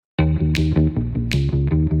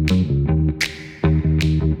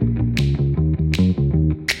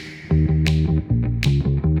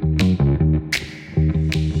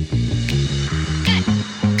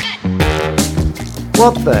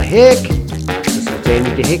What the heck? This is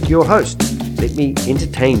Danny DeHeck, your host. Let me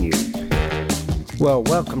entertain you. Well,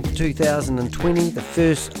 welcome to 2020. The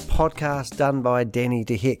first podcast done by Danny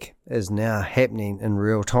DeHeck is now happening in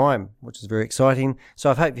real time, which is very exciting. So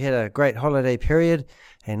I hope you had a great holiday period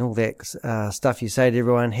and all that stuff you say to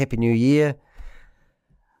everyone. Happy New Year.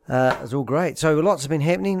 It's all great. So lots have been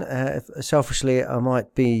happening. Selfishly, I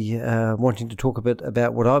might be wanting to talk a bit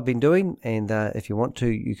about what I've been doing, and if you want to,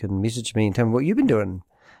 you can message me and tell me what you've been doing.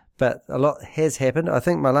 But a lot has happened. I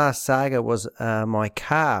think my last saga was my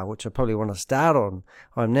car, which I probably want to start on.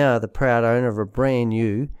 I'm now the proud owner of a brand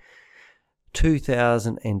new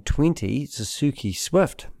 2020 Suzuki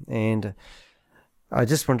Swift, and I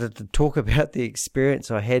just wanted to talk about the experience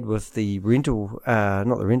I had with the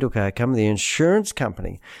not the rental car company, the insurance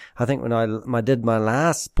company. I think when I did my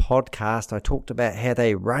last podcast, I talked about how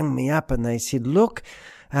they rung me up and they said, look,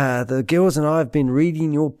 the girls and I have been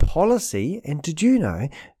reading your policy, and did you know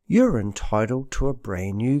you're entitled to a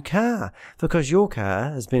brand new car because your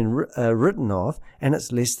car has been written off and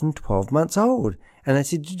it's less than 12 months old. And they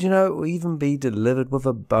said, did you know it will even be delivered with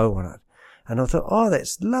a bow on it? And I thought, oh,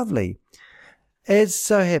 that's lovely. As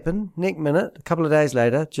so happened, next minute, a couple of days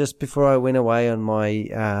later, just before I went away on my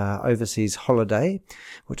overseas holiday,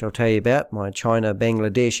 which I'll tell you about, my China,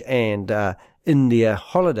 Bangladesh and India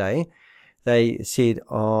holiday, they said,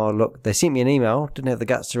 oh, look, they sent me an email, didn't have the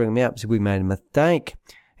guts to ring me up, said, we made a mistake.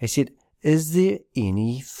 They said, is there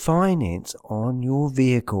any finance on your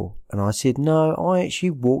vehicle? And I said, no, I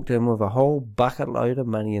actually walked in with a whole bucket load of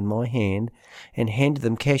money in my hand and handed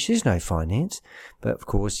them cash. There's no finance. But of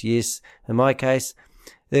course, yes, in my case,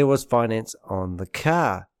 there was finance on the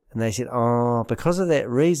car. And they said, oh, because of that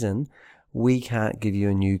reason, we can't give you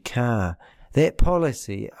a new car. That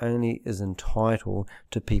policy only is entitled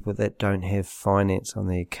to people that don't have finance on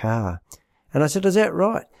their car. And I said, is that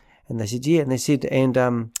right? And they said, yeah. And they said,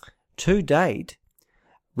 and to date,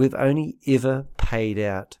 we've only ever paid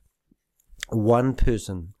out one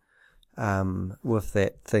person with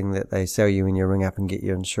that thing that they sell you when you ring up and get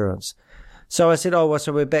your insurance. So I said, oh, well,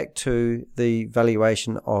 so we're back to the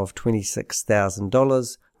valuation of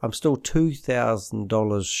 $26,000. I'm still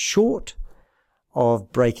 $2,000 short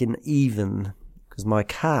of breaking even because my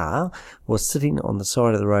car was sitting on the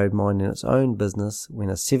side of the road minding its own business when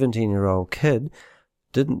a 17-year-old kid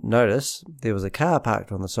didn't notice there was a car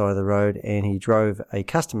parked on the side of the road, and he drove a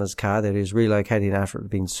customer's car that he was relocating after it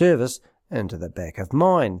had been serviced into the back of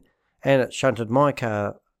mine, and it shunted my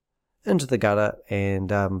car into the gutter and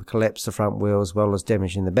collapsed the front wheel as well as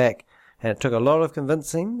damaging the back. And it took a lot of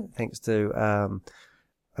convincing, thanks to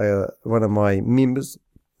one of my members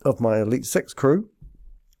of my Elite 6 crew,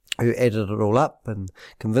 who added it all up and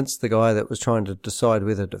convinced the guy that was trying to decide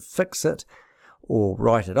whether to fix it or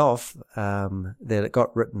write it off, that it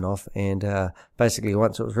got written off. And basically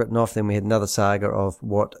once it was written off, then we had another saga of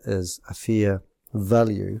what is a fair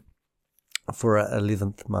value for an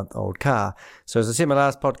 11th month old car. So as I said in my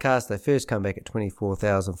last podcast, they first come back at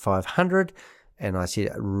 $24,500, and I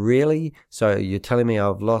said, really? So you're telling me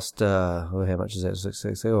I've lost how much is that?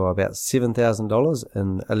 About $7,000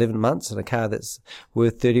 in 11 months in a car that's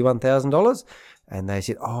worth $31,000? And they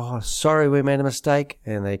said, oh, sorry, we made a mistake.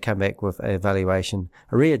 And they come back with a valuation,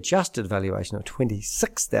 a readjusted valuation of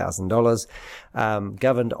 $26,000,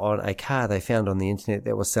 governed on a car they found on the internet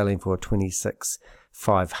that was selling for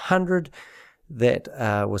 $26,500. That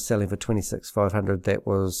was selling for $26,500. That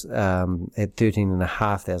was had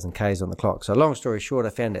 13,500 Ks on the clock. So long story short, I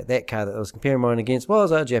found that car that I was comparing mine against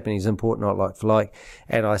was a Japanese import, not like for like.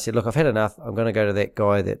 And I said, look, I've had enough. I'm going to go to that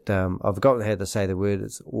guy that I've forgotten how to say the word.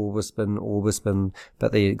 It's Orbispan,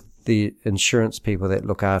 but the insurance people that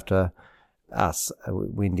look after us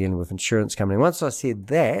when dealing with insurance company. Once I said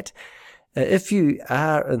that, if you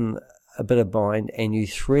are in a bit of bind and you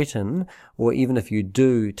threaten, or even if you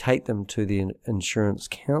do take them to the insurance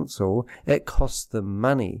council, it costs them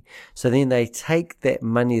money. So then they take that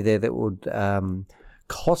money there that would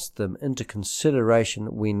cost them into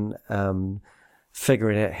consideration when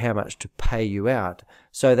figuring out how much to pay you out.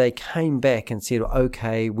 So they came back and said,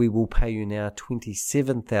 okay, we will pay you now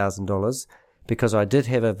 $27,000 because I did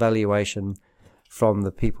have a valuation from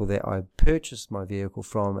the people that I purchased my vehicle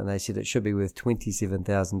from, and they said it should be worth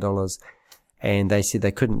 $27,000. And they said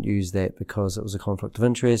they couldn't use that because it was a conflict of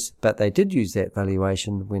interest, but they did use that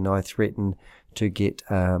valuation when I threatened to get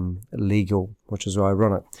legal, which is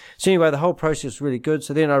ironic. So anyway, the whole process was really good.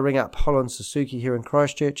 So then I ring up Holland Suzuki here in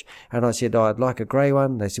Christchurch, and I said, I'd like a grey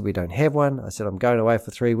one. They said, we don't have one. I said, I'm going away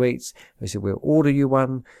for 3 weeks. They said, we'll order you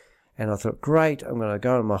one. And I thought, great, I'm going to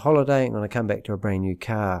go on my holiday. I'm going to come back to a brand new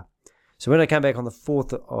car. So when I came back on the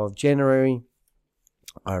 4th of January,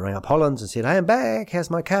 I rang up Hollands and said, hey, I'm back. How's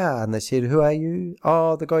my car? And they said, who are you?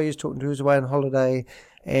 Oh, the guy you was talking to is away on holiday,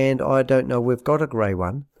 and I don't know, we've got a grey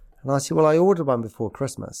one. And I said, well, I ordered one before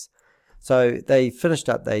Christmas. So they finished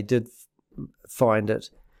up. They did find it.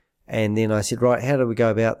 And then I said, right, how do we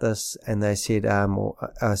go about this? And they said,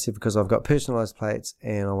 I said, because I've got personalised plates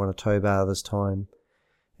and I want a tow bar this time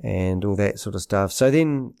and all that sort of stuff. So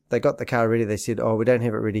then they got the car ready. They said, oh, we don't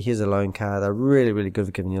have it ready. Here's a loan car. They're really, really good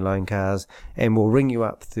for giving you loan cars. And we'll ring you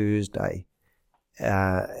up Thursday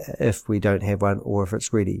if we don't have one or if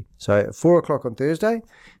it's ready. So at 4 o'clock on Thursday,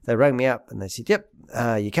 they rang me up and they said, yep,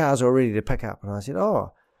 your car's all ready to pick up. And I said,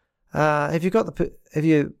 oh, have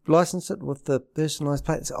you licensed it with the personalised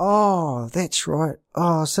plates? Oh, that's right.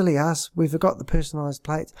 Oh, silly us. We forgot the personalised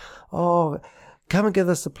plates. Oh, come and give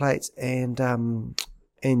us the plates and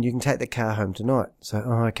you can take the car home tonight. So,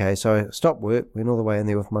 okay. So I stopped work, went all the way in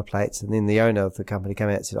there with my plates, and then the owner of the company came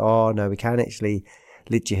out and said, oh, no, we can't actually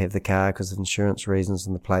let you have the car because of insurance reasons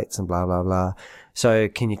and the plates and blah, blah, blah. So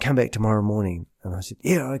can you come back tomorrow morning? And I said,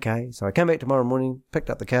 yeah, okay. So I came back tomorrow morning, picked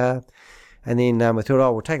up the car, and then we thought,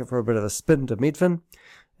 oh, we'll take it for a bit of a spin to Medfin.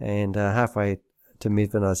 And halfway to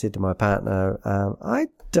Medfin, I said to my partner, I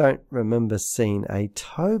don't remember seeing a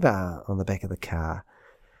tow bar on the back of the car.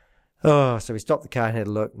 Oh, so we stopped the car and had a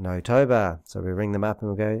look. No tow bar. So we ring them up and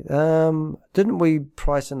we go, didn't we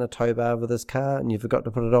price in a tow bar with this car and you forgot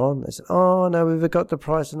to put it on? They said, oh, no, we forgot to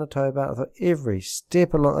price in a tow bar. I thought every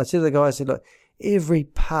step along. I said to the guy, I said, look, every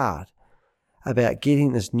part about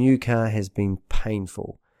getting this new car has been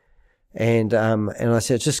painful. And I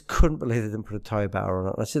said, I just couldn't believe they didn't put a tow bar on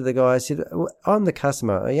it. I said to the guy, I said, I'm the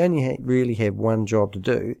customer. I only really have one job to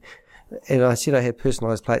do. And I said I had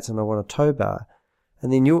personalised plates and I want a tow bar.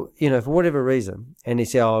 And then for whatever reason, and he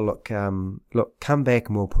said, oh, look, come back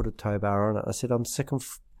and we'll put a tow bar on it. I said, I'm sick and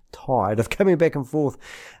tired of coming back and forth.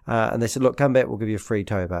 And they said, look, come back, we'll give you a free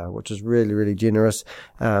tow bar, which is really, really generous.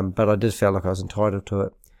 But I did feel like I was entitled to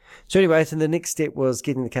it. So anyway, so the next step was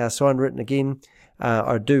getting the car signed, written again.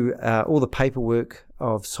 I do all the paperwork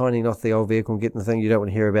of signing off the old vehicle and getting the thing. You don't want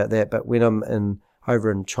to hear about that. But when I'm over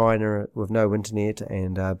in China with no internet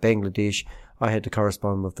and Bangladesh, I had to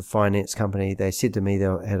correspond with the finance company. They said to me they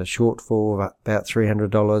had a shortfall of about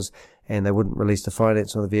 $300 and they wouldn't release the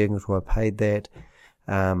finance on the vehicle until I paid that.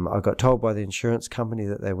 I got told by the insurance company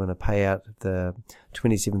that they want to pay out the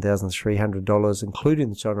 $27,300, including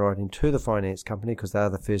the sign writing, to the finance company because they're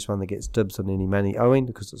the first one that gets dibs on any money owing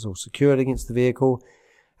because it's all secured against the vehicle.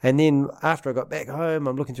 And then after I got back home,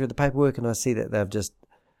 I'm looking through the paperwork and I see that they've just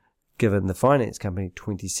given the finance company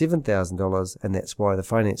 $27,000, and that's why the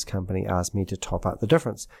finance company asked me to top up the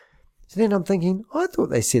difference. So then I'm thinking, I thought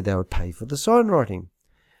they said they would pay for the sign writing.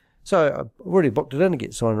 So I've already booked it in to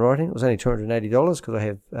get sign writing. It was only $280 because I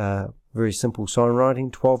have very simple sign writing,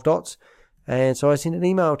 12 dots. And so I sent an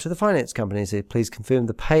email to the finance company and said, please confirm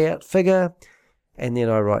the payout figure. And then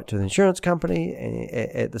I write to the insurance company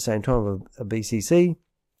at the same time a BCC.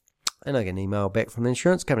 And I get an email back from the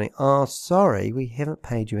insurance company. Oh, sorry, we haven't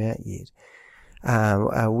paid you out yet.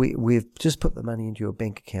 We've just put the money into your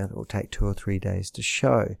bank account. It will take 2 or 3 days to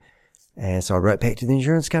show. And so I wrote back to the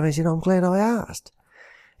insurance company and said, I'm glad I asked.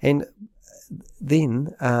 And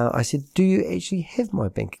then I said, do you actually have my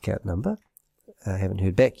bank account number? I haven't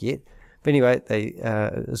heard back yet. But anyway,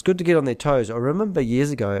 it was good to get on their toes. I remember years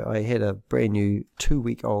ago, I had a brand new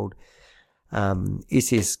 2-week-old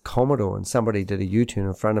SS Commodore, and somebody did a U-turn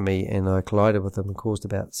in front of me and I collided with them and caused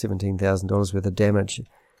about $17,000 worth of damage.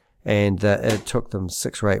 And it took them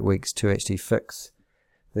 6 or 8 weeks to actually fix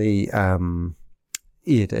the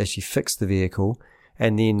vehicle.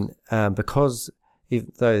 And then because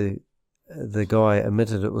even though the guy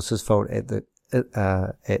admitted it was his fault at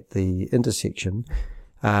the intersection,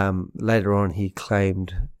 later on he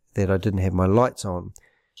claimed that I didn't have my lights on.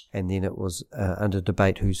 And then it was under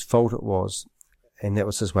debate whose fault it was. And that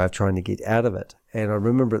was his way of trying to get out of it. And I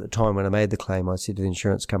remember at the time when I made the claim, I said to the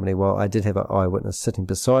insurance company, well, I did have an eyewitness sitting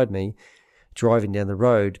beside me driving down the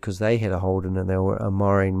road because they had a Holden and they were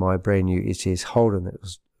admiring my brand new SS Holden that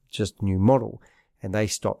was just new model. And they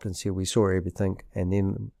stopped and said, we saw everything. And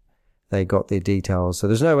then they got their details. So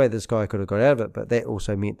there's no way this guy could have got out of it. But that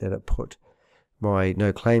also meant that it put my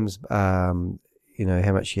no claims, how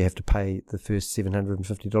much you have to pay the first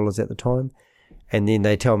 $750 at the time. And then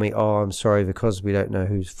they tell me, oh, I'm sorry, because we don't know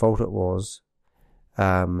whose fault it was,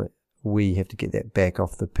 we have to get that back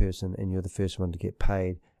off the person and you're the first one to get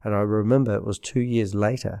paid. And I remember it was 2 years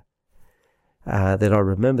later that I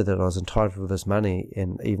remember that I was entitled to this money,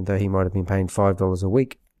 and even though he might have been paying $5 a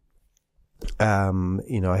week.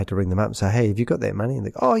 I had to ring them up and say, hey, have you got that money? And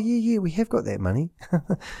they go, oh, yeah, we have got that money.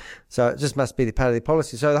 So it just must be the part of their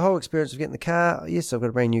policy. So the whole experience of getting the car, yes, I've got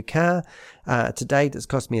a brand new car. To date, it's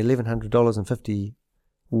cost me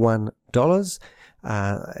 $1,151.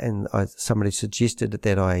 And somebody suggested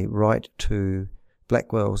that I write to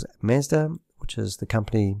Blackwell's Mazda, which is the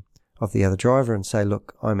company of the other driver, and say,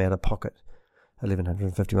 look, I'm out of pocket.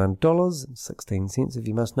 $1,151.16, if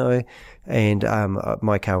you must know, and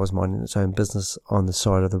my car was minding its own business on the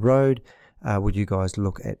side of the road. Would you guys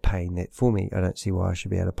look at paying that for me? I don't see why I should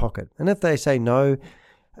be out of pocket. And if they say no,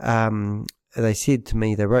 they said to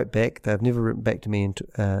me, they wrote back, they've never written back to me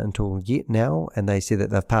until yet now, and they said that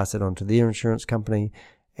they've passed it on to their insurance company,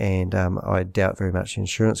 and I doubt very much the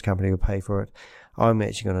insurance company will pay for it. I'm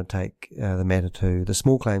actually going to take the matter to the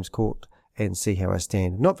small claims court and see how I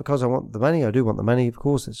stand. Not because I want the money. I do want the money, of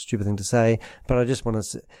course. It's a stupid thing to say, but I just want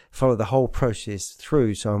to follow the whole process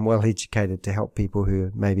through so I'm well educated to help people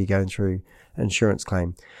who may be going through insurance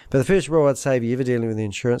claim. But the first rule I'd say, if you're ever dealing with the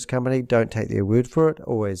insurance company, don't take their word for it.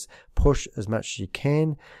 Always push as much as you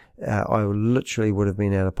can. I literally would have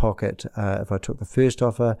been out of pocket if I took the first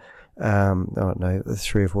offer. I don't know,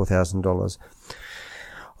 $3,000 or $4,000.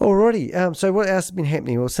 Alrighty. So what else has been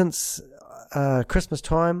happening? Well, since Christmas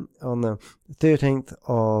time on the 13th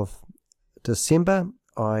of December,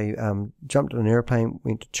 I jumped on an airplane,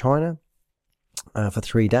 went to China for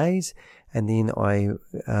 3 days, and then I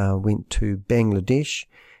went to Bangladesh,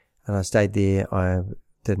 and I stayed there. I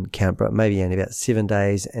didn't count, but maybe only about 7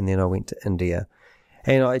 days, and then I went to India.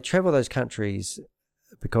 And I travel those countries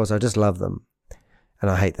because I just love them, and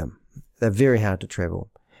I hate them. They're very hard to travel.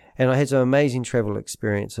 And I had some amazing travel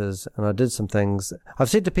experiences, and I did some things. I've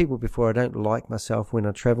said to people before, I don't like myself when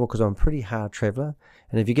I travel because I'm a pretty hard traveller.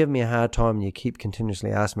 And if you give me a hard time and you keep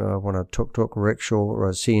continuously asking me if I want a tuk-tuk, rickshaw, or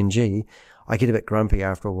a CNG, I get a bit grumpy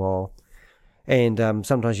after a while. And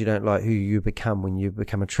sometimes you don't like who you become when you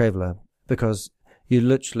become a traveller, because you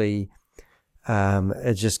literally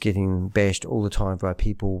are just getting bashed all the time by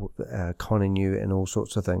people conning you and all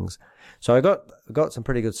sorts of things. So I got some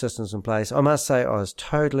pretty good systems in place. I must say I was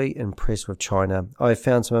totally impressed with China. I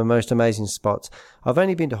found some of the most amazing spots. I've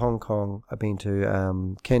only been to Hong Kong. I've been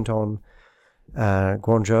to Canton,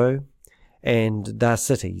 Guangzhou, and their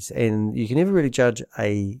cities. And you can never really judge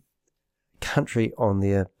a country on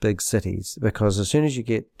their big cities, because as soon as you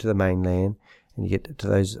get to the mainland and you get to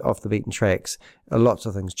those off the beaten tracks, lots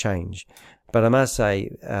of things change. But I must say,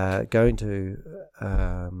 going to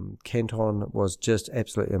Canton was just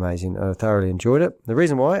absolutely amazing. I thoroughly enjoyed it. The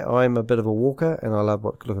reason why, I'm a bit of a walker, and I love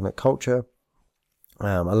looking at culture.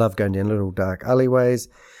 I love going down little dark alleyways.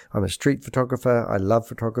 I'm a street photographer. I love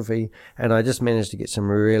photography, and I just managed to get some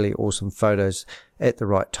really awesome photos at the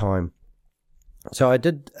right time. So I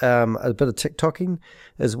did a bit of TikToking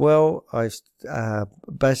as well. I was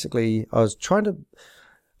trying to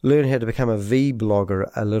learn how to become a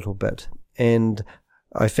V-blogger a little bit. And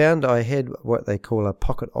I found I had what they call a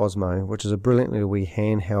Pocket Osmo, which is a brilliantly wee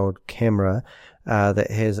handheld camera that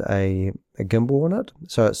has a gimbal on it.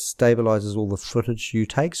 So it stabilizes all the footage you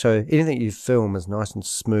take. So anything you film is nice and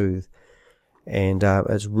smooth, and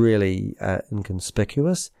it's really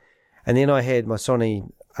inconspicuous. And then I had my Sony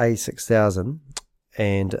A6000,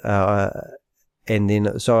 and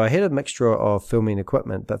then so I had a mixture of filming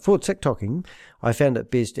equipment. But for TikToking, I found it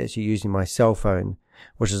best actually using my cell phone,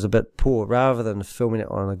 which is a bit poor. Rather than filming it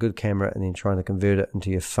on a good camera and then trying to convert it into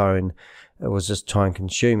your phone, it was just time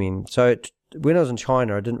consuming. So when I was in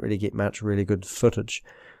China, I didn't really get much really good footage.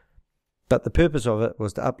 But the purpose of it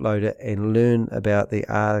was to upload it and learn about the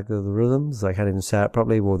algorithms, I can't even say it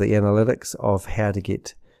properly, well, the analytics of how to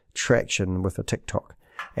get traction with a TikTok.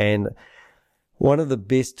 And one of the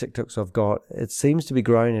best TikToks I've got, it seems to be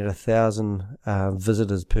growing at 1,000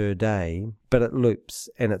 visitors per day, but it loops,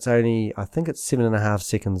 and it's only, I think it's 7.5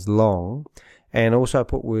 seconds long. And also I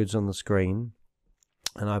put words on the screen,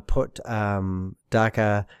 and I put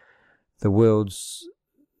Dhaka, the world's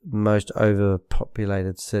most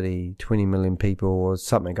overpopulated city, 20 million people or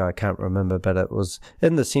something, I can't remember, but it was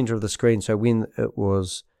in the center of the screen. So when it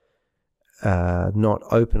was not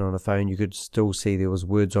open on a phone, you could still see there was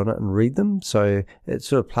words on it and read them. So it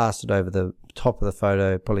sort of plastered over the top of the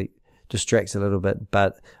photo, probably distracts a little bit,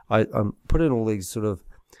 but I put in all these sort of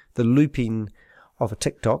the looping of a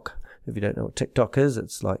TikTok. If you don't know what TikTok is,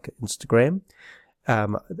 it's like Instagram.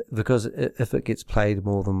 Because if it gets played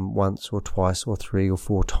more than once or twice or 3 or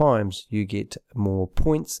 4 times, you get more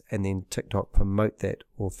points, and then TikTok promote that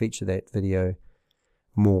or feature that video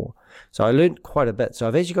more. So I learned quite a bit. So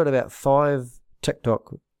I've actually got about 5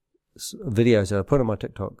 TikTok videos that I put on my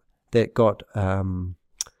TikTok that got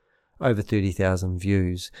over 30,000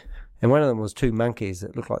 views. And one of them was two monkeys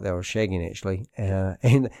that looked like they were shagging, actually.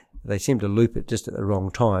 And they seemed to loop it just at the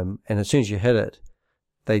wrong time. And as soon as you hit it,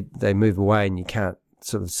 they move away and you can't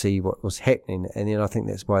sort of see what was happening. And then I think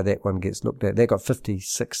that's why that one gets looked at. That got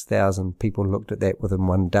 56,000 people looked at that within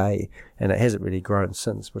one day, and it hasn't really grown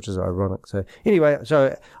since, which is ironic. So anyway,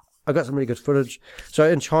 so I got some really good footage. So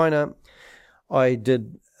in China, I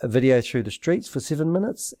did a video through the streets for 7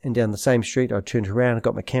 minutes, and down the same street I turned around, I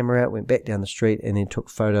got my camera out, went back down the street, and then took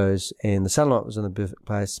photos, and the sunlight was in the perfect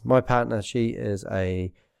place. My partner, she is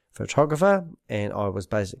a photographer, and I was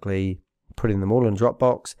basically putting them all in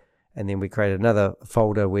Dropbox, and then we created another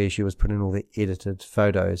folder where she was putting all the edited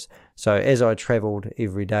photos. So as I travelled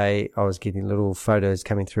every day, I was getting little photos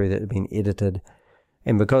coming through that had been edited.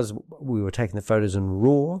 And because we were taking the photos in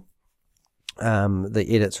RAW, the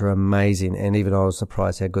edits are amazing. And even I was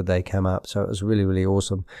surprised how good they come up. So it was really, really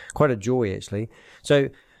awesome. Quite a joy, actually. So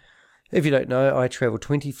if you don't know, I travelled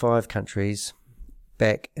 25 countries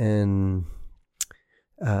back in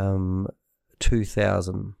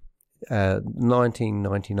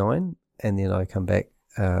 1999, and then I come back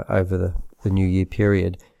over the New Year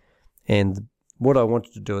period. And what I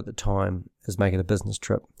wanted to do at the time is make it a business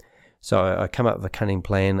trip. So I come up with a cunning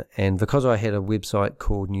plan, and because I had a website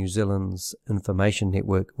called New Zealand's Information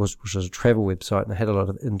Network, which was a travel website, and I had a lot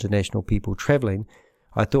of international people travelling,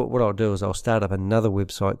 I thought what I'll do is I'll start up another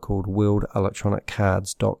website called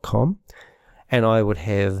worldelectroniccards.com, and I would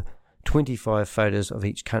have 25 photos of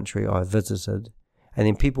each country I visited. And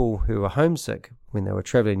then people who were homesick when they were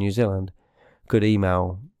travelling in New Zealand could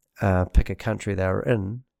email, pick a country they were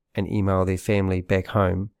in, and email their family back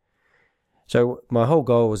home. So my whole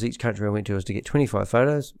goal was each country I went to was to get 25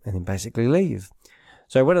 photos and then basically leave.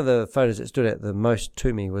 So one of the photos that stood out the most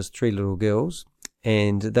to me was three little girls.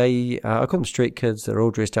 And they, I call them street kids. They're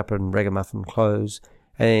all dressed up in ragamuffin clothes.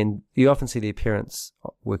 And you often see their parents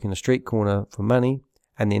working a street corner for money.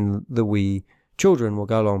 And then the wee children will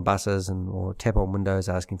go along buses or tap on windows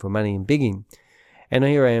asking for money and begging. And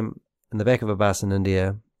here I am in the back of a bus in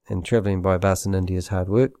India, and travelling by bus in India is hard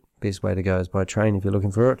work. Best way to go is by train if you're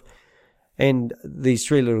looking for it. And these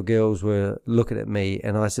three little girls were looking at me,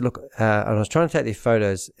 and I said, look, and I was trying to take their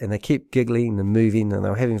photos, and they kept giggling and moving, and they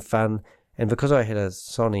were having fun. And because I had a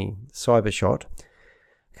Sony Cybershot,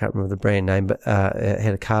 I can't remember the brand name, but it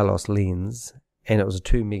had a Carlos lens, and it was a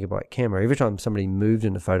 2 megabyte camera. Every time somebody moved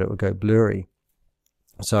in the photo, it would go blurry.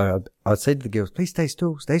 So I'd say to the girls, please stay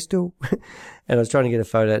still, stay still. And I was trying to get a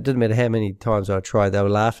photo. It didn't matter how many times I tried. They were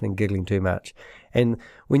laughing and giggling too much. And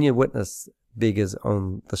when you witness beggars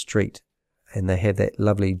on the street and they have that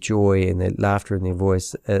lovely joy and that laughter in their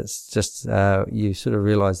voice, it's just, you sort of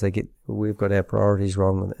realize we've got our priorities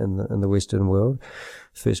wrong in the Western world,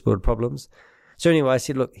 first world problems. So anyway, I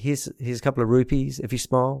said, look, here's a couple of rupees if you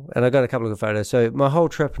smile. And I got a couple of photos. So my whole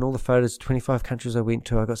trip and all the photos, 25 countries I went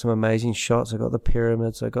to, I got some amazing shots. I got the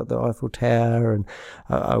pyramids, I got the Eiffel Tower, and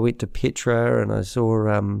I went to Petra, and I saw,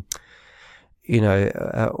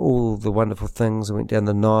 all the wonderful things. I went down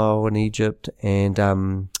the Nile in Egypt,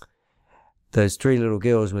 and those three little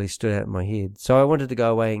girls really stood out in my head. So I wanted to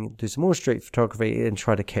go away and do some more street photography and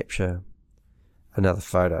try to capture another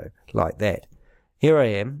photo like that. Here I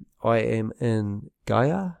am in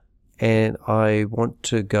Gaia, and I want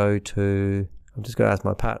to go to, I'm just going to ask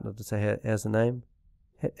my partner to say how's the name?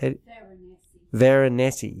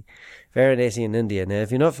 Varanasi. Varanasi in India. Now,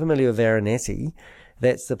 if you're not familiar with Varanasi,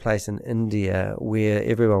 that's the place in India where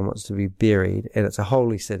everyone wants to be buried, and it's a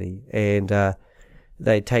holy city, and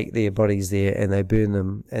they take their bodies there and they burn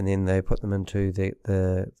them, and then they put them into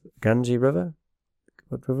the Ganges River.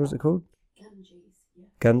 What river is it called?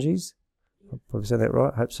 Ganges? I'll probably say that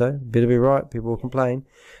right. I hope so. Better be right. People will complain.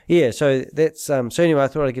 Yeah, so that's so anyway, I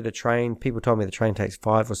thought I'd get a train. People told me the train takes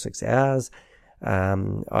 5 or 6 hours.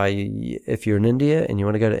 If you're in India and you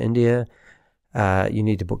want to go to India, you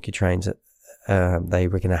need to book your trains at they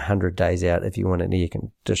reckon 100 days out if you want an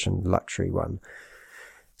air-conditioned luxury one.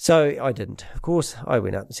 So I didn't. Of course, I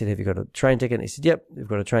went up and said, have you got a train ticket? And he said, yep, we've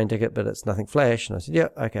got a train ticket, but it's nothing flash. And I said,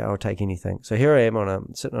 yep, okay, I'll take anything. So here I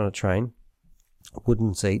am sitting on a train,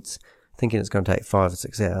 wooden seats, thinking it's going to take 5 or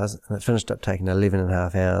 6 hours, and it finished up taking 11 and a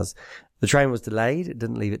half hours. The train was delayed. It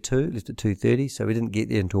didn't leave at 2, it left at 2:30, so we didn't get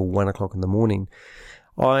there until 1 o'clock in the morning.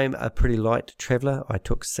 I'm a pretty light traveller. I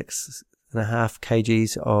took 6.5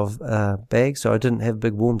 kgs of bags, so I didn't have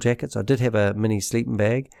big warm jackets. I did have a mini sleeping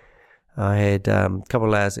bag. I had a couple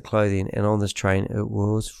of layers of clothing, and on this train it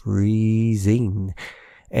was freezing.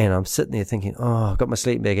 And I'm sitting there thinking, I've got my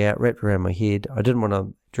sleeping bag out, wrapped around my head. I didn't want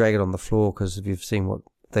to drag it on the floor, because if you've seen what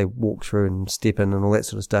they walk through and step in and all that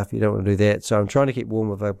sort of stuff, you don't want to do that. So I'm trying to keep warm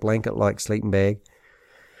with a blanket-like sleeping bag.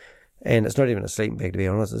 And it's not even a sleeping bag, to be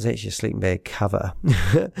honest. It's actually a sleeping bag cover.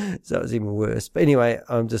 So it's even worse. But anyway,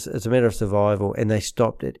 it's a matter of survival. And they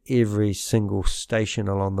stopped at every single station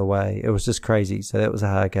along the way. It was just crazy. So that was a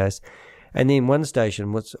hard case. And then one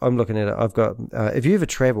station, which I'm looking at it, I've got, if you ever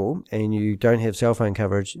travel and you don't have cell phone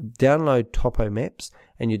coverage, download Topo Maps,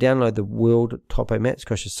 and you download the World Topo Maps,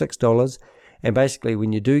 cost you $6. And basically,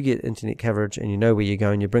 when you do get internet coverage and you know where you're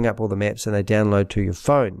going, you bring up all the maps and they download to your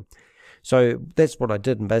phone. So that's what I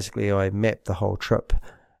did, and basically I mapped the whole trip.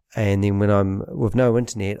 And then when I'm with no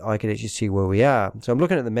internet, I could actually see where we are. So I'm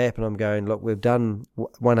looking at the map and I'm going, look, we've done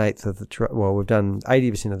 1/8 of the trip. Well, we've done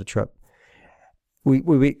 80% of the trip.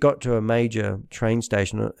 We got to a major train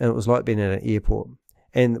station, and it was like being at an airport.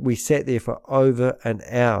 And we sat there for over an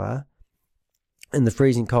hour in the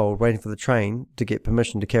freezing cold, waiting for the train to get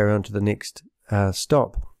permission to carry on to the next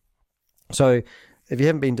stop. So if you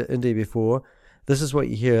haven't been to India before, this is what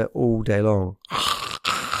you hear all day long.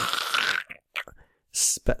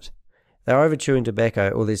 Spit. They're over chewing tobacco,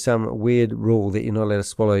 or there's some weird rule that you're not allowed to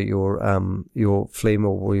swallow your phlegm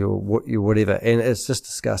or your whatever, and it's just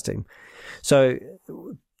disgusting. So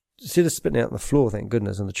instead of spitting out on the floor, thank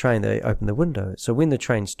goodness, on the train, they open the window. So when the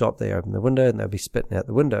train stopped, they open the window and they'll be spitting out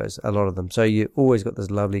the windows, a lot of them. So you always got this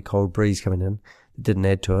lovely cold breeze coming in that didn't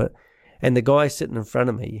add to it. And the guy sitting in front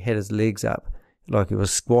of me had his legs up like he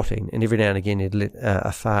was squatting, and every now and again he'd let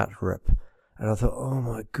a fart rip. And I thought, oh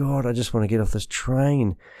my God, I just want to get off this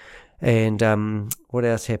train. And what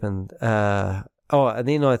else happened? And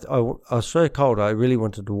then I was so cold, I really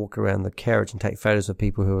wanted to walk around the carriage and take photos of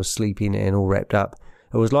people who were sleeping and all wrapped up.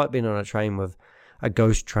 It was like being on a train with a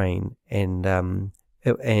ghost train, and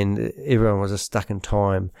everyone was just stuck in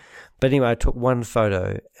time. But anyway, I took one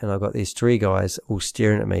photo, and I got these three guys all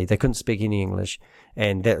staring at me. They couldn't speak any English,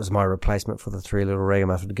 and that was my replacement for the three little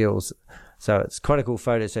ragamuffin girls. So it's quite a cool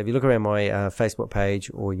photo. So if you look around my Facebook page,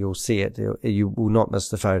 or you'll see it, you will not miss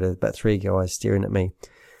the photo, but three guys staring at me.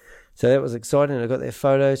 So that was exciting. I got that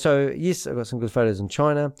photo. So yes, I got some good photos in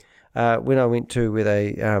China. When I went to where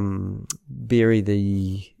they bury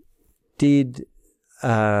the dead, they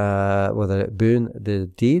burn the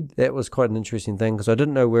dead, that was quite an interesting thing, because I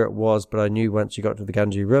didn't know where it was, but I knew once you got to the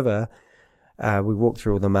Ganges River, we walked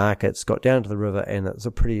through all the markets, got down to the river, and it's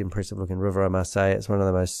a pretty impressive looking river, I must say. It's one of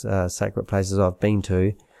the most sacred places I've been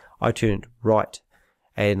to. I turned right,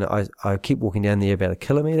 and I kept walking down there about 1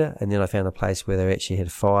 kilometre, and then I found a place where they actually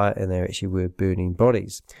had fire, and they actually were burning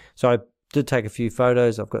bodies. So I did take a few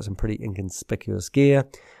photos. I've got some pretty inconspicuous gear,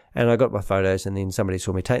 and I got my photos, and then somebody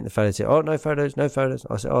saw me taking the photos, said, oh, no photos. I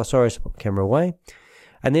said, oh, sorry, I put the camera away.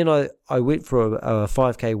 And then I went for a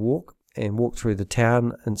 5K walk and walked through the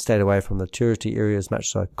town and stayed away from the touristy area as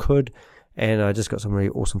much as I could. And I just got some really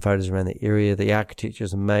awesome photos around the area. The architecture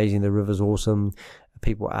is amazing. The river's awesome.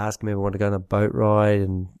 People ask me if I want to go on a boat ride,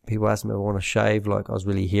 and people ask me if I want to shave. Like, I was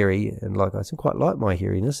really hairy, and like, I didn't quite like my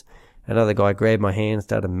hairiness. Another guy grabbed my hand,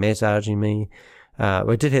 started massaging me.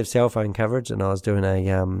 We did have cell phone coverage, and I was doing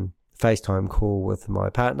a FaceTime call with my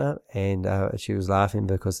partner, and she was laughing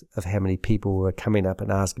because of how many people were coming up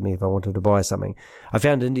and asking me if I wanted to buy something. I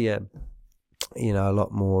found India, a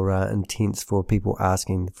lot more intense for people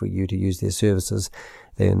asking for you to use their services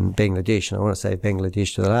than Bangladesh, and I want to save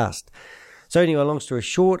Bangladesh to the last. So anyway, long story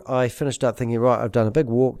short, I finished up thinking, right, I've done a big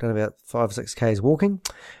walk, done about 5 or 6 Ks walking.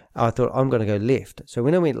 I thought, I'm going to go left. So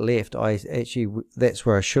when I went left, that's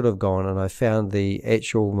where I should have gone, and I found the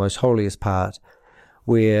actual most holiest part,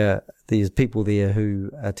 where there's people there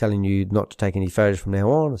who are telling you not to take any photos from now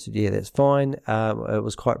on. I said, yeah, that's fine. It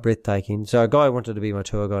was quite breathtaking. So a guy wanted to be my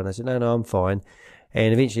tour guide, and I said, no, I'm fine.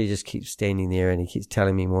 And eventually he just keeps standing there, and he keeps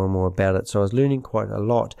telling me more and more about it. So I was learning quite a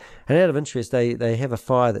lot. And out of interest, they have a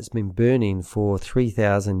fire that's been burning for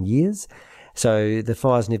 3,000 years. So the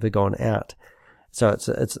fire's never gone out. So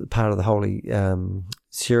it's part of the holy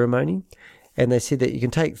ceremony. And they said that you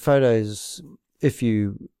can take photos if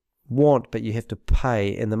you want, but you have to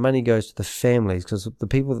pay, and the money goes to the families, because the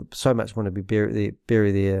people so much want to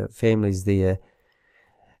bury their families there.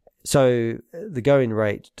 So the going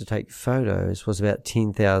rate to take photos was about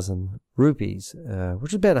 10,000 rupees,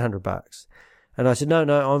 which is about $100. And I said, no,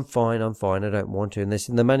 I'm fine, I don't want to. And they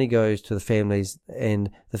said the money goes to the families,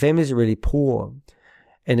 and the families are really poor.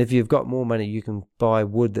 And if you've got more money, you can buy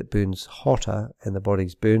wood that burns hotter and the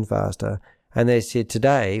bodies burn faster. And they said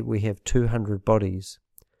today we have 200 bodies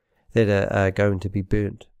that are going to be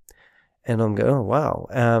burnt. And I'm going, oh, wow.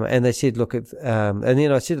 And they said, look, and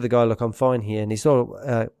then I said to the guy, look, I'm fine here. And he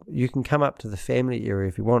said, you can come up to the family area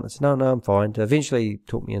if you want. I said, no, I'm fine. So eventually he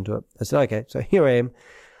talked me into it. I said, okay. So here I am.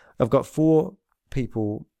 I've got 4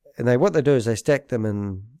 people, and what they do is they stack them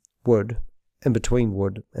in wood, in between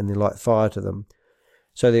wood, and they light fire to them.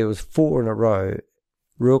 So there was 4 in a row,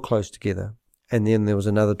 real close together, and then there was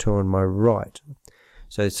another 2 on my right.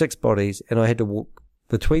 So 6 bodies, and I had to walk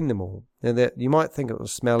between them all. Now that you might think it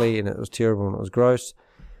was smelly and it was terrible and it was gross.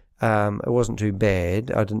 It wasn't too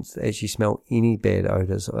bad. I didn't actually smell any bad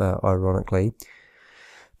odours, ironically.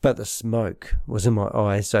 But the smoke was in my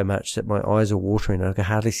eyes so much that my eyes were watering. I could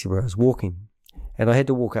hardly see where I was walking. And I had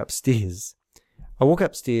to walk upstairs. I walk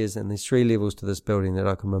upstairs, and there's 3 levels to this building that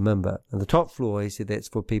I can remember. And the top floor, he said, that's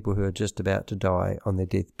for people who are just about to die on their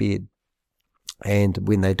deathbed. And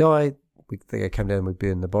when they die, they come down and we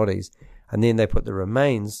burn the bodies. And then they put the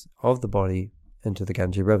remains of the body into the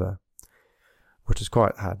Gunji River, which is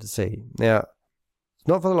quite hard to see. Now, it's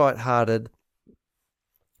not for the light-hearted.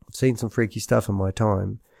 I've seen some freaky stuff in my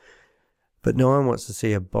time, but no one wants to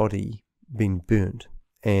see a body being burnt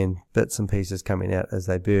and bits and pieces coming out as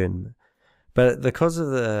they burn. But because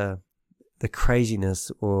of the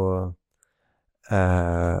craziness or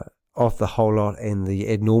of the whole lot and the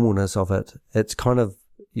abnormalness of it, it's kind of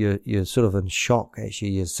you're sort of in shock.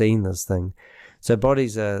 Actually, you're seeing this thing. So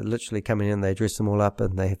bodies are literally coming in. They dress them all up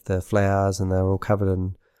and they have the flowers and they're all covered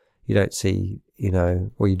in. You don't see,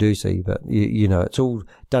 well, you do see, but you know it's all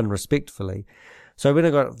done respectfully. So when I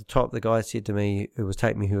got up the top, the guy said to me, who was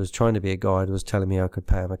trying to be a guide, was telling me I could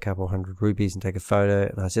pay him a couple hundred rupees and take a photo.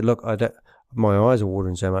 And I said, look, my eyes are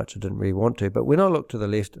watering so much I didn't really want to. But when I looked to the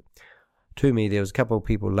left, to me, there was a couple of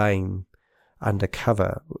people laying under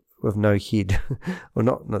cover with no head. Well,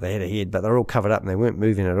 not they had a head, but they're all covered up and they weren't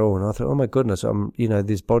moving at all. And I thought, oh my goodness,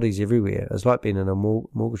 there's bodies everywhere. It's like being in a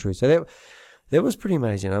mortuary. So that was pretty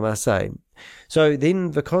amazing, I must say. So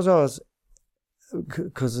then, because I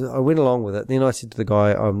went along with it, then I said to the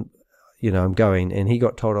guy, I'm going, and he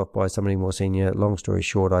got told off by somebody more senior. Long story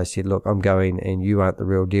short, I said, look, I'm going and you aren't the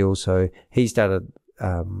real deal. So he started,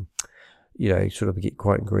 sort of get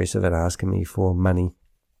quite aggressive and asking me for money.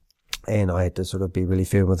 And I had to sort of be really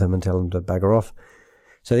firm with him and tell him to bugger off.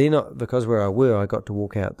 So then, because where I were, I got to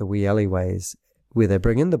walk out the wee alleyways where they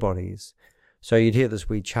bring in the bodies. So you'd hear this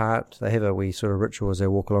wee chant. They have a wee sort of ritual as they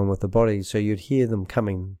walk along with the bodies. So you'd hear them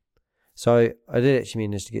coming. So I did actually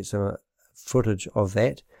manage to get some footage of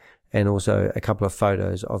that and also a couple of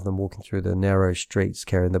photos of them walking through the narrow streets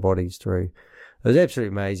carrying the bodies through. It was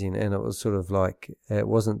absolutely amazing, and it was sort of like, I didn't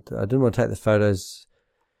want to take the photos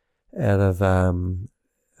out of, I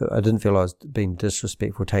didn't feel I was being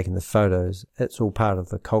disrespectful taking the photos. It's all part of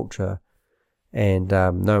the culture, and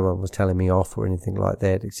no one was telling me off or anything like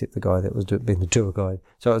that except the guy that was being the tour guide.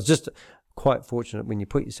 So it was just quite fortunate when you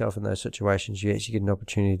put yourself in those situations, you actually get an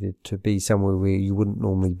opportunity to be somewhere where you wouldn't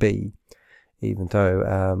normally be, even though,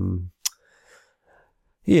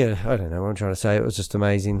 I don't know what I'm trying to say. It was just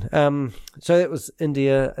amazing. So that was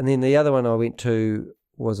India. And then the other one I went to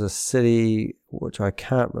was a city which I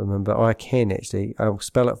can't remember. I can actually. I'll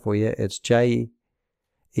spell it for you. It's Jessmore.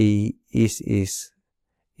 And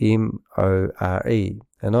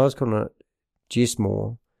I was calling it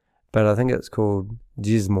Jessmore, but I think it's called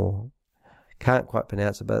Jessmore. Can't quite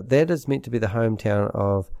pronounce it, but that is meant to be the hometown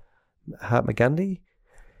of Mahatma Gandhi.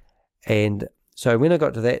 And so when I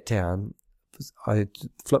got to that town, I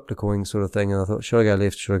flipped a coin sort of thing, and I thought, should I go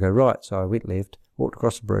left, should I go right? So I went left, walked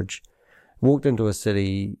across the bridge, walked into a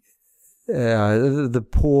city, the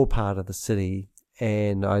poor part of the city,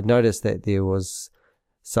 and I noticed that there was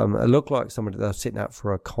it looked like somebody they were setting up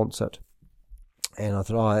for a concert. And I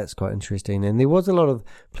thought, that's quite interesting. And there was a lot of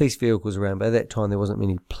police vehicles around, but at that time there wasn't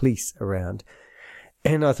many police around.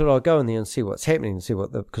 And I thought I'll go in there and see what's happening and see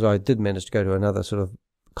because I did manage to go to another sort of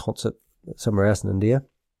concert somewhere else in India.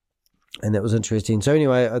 And that was interesting. So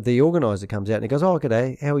anyway, the organizer comes out and he goes, oh,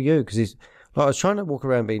 g'day, how are you? Because he's like, I was trying to walk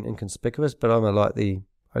around being inconspicuous, but I'm like the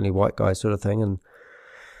only white guy sort of thing, and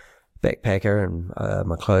backpacker, and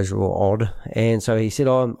my clothes are all odd. And so he said,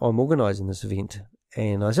 I'm organising this event.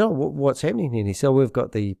 And I said, what's happening here? And he said, we've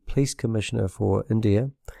got the police commissioner for India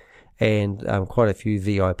and quite a few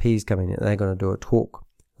VIPs coming in. They're going to do a talk.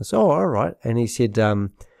 I said, all right. And he said,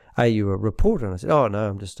 are you a reporter? And I said, oh, no,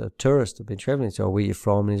 I'm just a tourist. I've been travelling. So where are you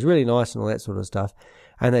from? And he's really nice and all that sort of stuff.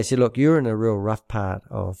 And they said, look, you're in a real rough part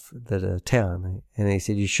of the town. And he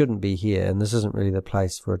said, you shouldn't be here. And this isn't really the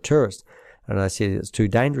place for a tourist. And I said, it's too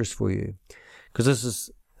dangerous for you. Because this is,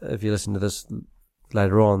 if you listen to this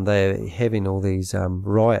later on, they're having all these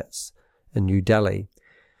riots in New Delhi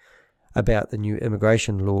about the new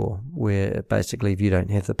immigration law, where basically if you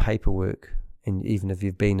don't have the paperwork, and even if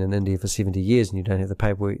you've been in India for 70 years and you don't have the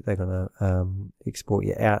paperwork, they're going to export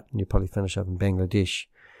you out, and you probably finish up in Bangladesh.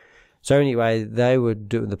 So anyway,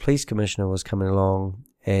 the police commissioner was coming along,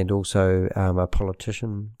 and also a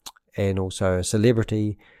politician, and also a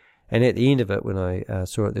celebrity, And at the end of it, when I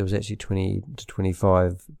saw it, there was actually 20 to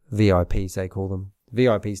 25 VIPs, they call them.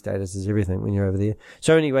 VIP status is everything when you're over there.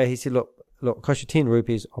 So anyway, he said, look, cost you 10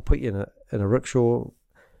 rupees. I'll put you in a rickshaw,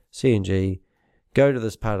 CNG, go to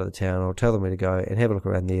this part of the town. I'll tell them where to go and have a look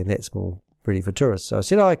around there, and that's all ready for tourists. So I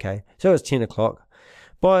said, okay. So it was 10 o'clock.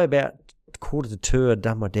 By about 1:45, I'd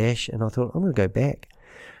done my dash, and I thought, I'm going to go back.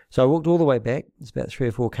 So I walked all the way back. It's about 3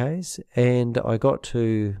 or 4 Ks, and I got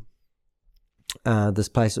to this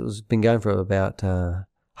place. It was been going for about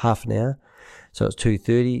half an hour. So it's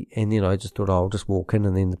 2:30, and then I just thought, I'll just walk in,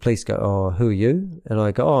 and then the police go, oh, who are you? And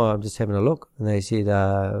I go, oh, I'm just having a look. And they said,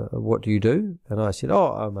 what do you do? And I said,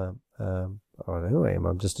 oh, I don't know who I am.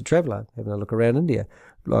 I'm just a traveller having a look around India.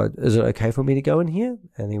 Like, is it okay for me to go in here?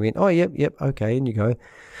 And he went, oh, yep, okay, and you go.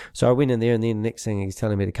 So I went in there, and then the next thing he's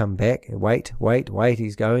telling me to come back, wait,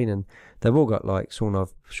 he's going, and they've all got like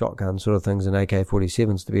sawn-off shotgun sort of things and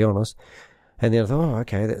AK-47s, to be honest. And then I thought, oh,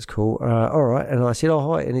 okay, that's cool. All right. And I said,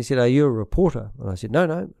 oh, hi. And he said, are you a reporter? And I said, no,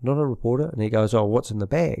 not a reporter. And he goes, oh, what's in the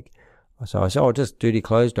bag? So I said, oh, just dirty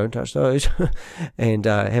clothes, don't touch those. And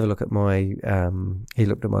have a look at my, he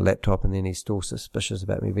looked at my laptop, and then he's still suspicious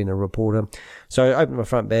about me being a reporter. So I opened my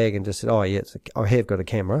front bag and just said, oh, yeah, I have got a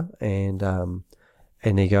camera.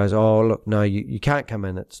 And he goes, oh, look, no, you can't come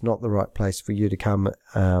in. It's not the right place for you to come.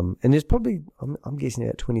 And there's probably, I'm guessing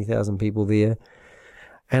about 20,000 people there.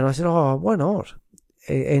 And I said, oh, why not?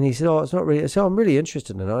 And he said, oh, it's not really. So I'm really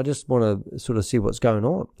interested in it. I just want to sort of see what's going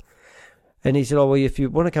on. And he said, oh, well, if you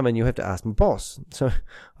want to come in, you have to ask my boss. So,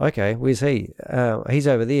 okay, where's he? He's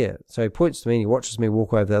over there. So he points to me and he watches me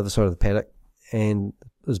walk over the other side of the paddock. And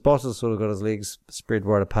his boss has sort of got his legs spread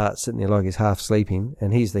right apart, sitting there like he's half sleeping.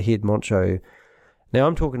 And he's the head honcho. Now,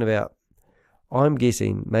 I'm talking about, I'm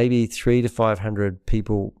guessing maybe 300 to 500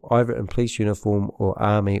 people, either in police uniform or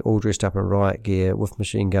army, all dressed up in riot gear with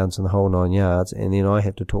machine guns and the whole 9 yards. And then I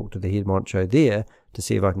have to talk to the head honcho there to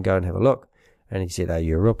see if I can go and have a look. And he said, are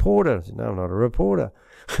you a reporter? I said, no, I'm not a reporter.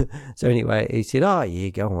 So anyway, he said, oh, yeah,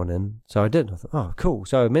 go on in. So I did. I thought, oh, cool.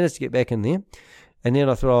 So I managed to get back in there. And then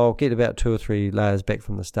I thought, I'll get about 2 or 3 layers back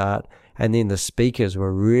from the start. And then the speakers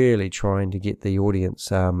were really trying to get the audience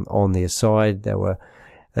on their side.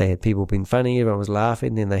 They had people being funny. Everyone was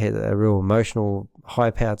laughing. Then they had a real emotional,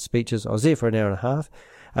 high-powered speeches. I was there for an hour and a half.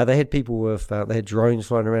 They had people with, they had drones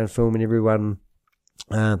flying around filming everyone.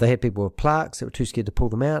 They had people with plaques that were too scared to pull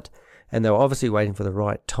them out. And they were obviously waiting for the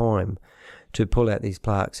right time to pull out these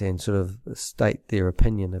plaques and sort of state their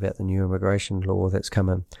opinion about the new immigration law that's come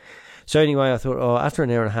in. So anyway, I thought, after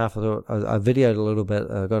an hour and a half, I thought I videoed a little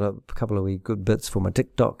bit. I got a couple of wee good bits for my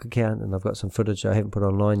TikTok account, and I've got some footage I haven't put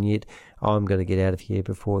online yet. I'm going to get out of here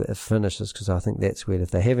before it finishes, because I think that's where,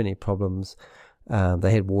 if they have any problems,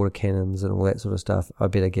 they had water cannons and all that sort of stuff, I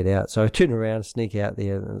better get out. So I turn around, sneak out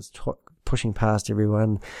there, and it's pushing past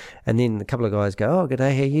everyone. And then a couple of guys go, oh,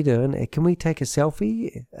 g'day, how you doing? Can we take a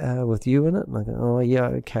selfie with you in it? And I go, oh, yeah,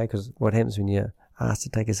 okay, because what happens when you're asked to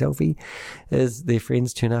take a selfie is their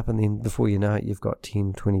friends turn up, and then before you know it, you've got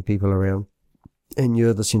 10, 20 people around, and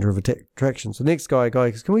you're the centre of attraction. So the next guy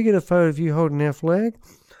goes, can we get a photo of you holding our flag?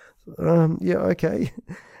 Yeah, okay.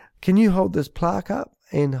 Can you hold this plaque up?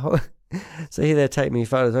 And so here they take me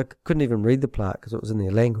photos. I couldn't even read the plaque because it was in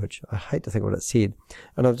their language. I hate to think what it said.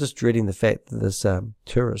 And I'm just dreading the fact that this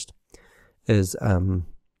tourist is on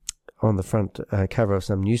the front cover of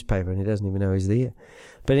some newspaper, and he doesn't even know he's there.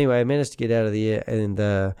 But anyway, I managed to get out of there.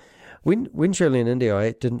 And when travelling in India,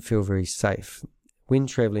 I didn't feel very safe. When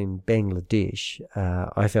travelling Bangladesh,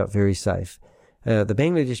 I felt very safe. The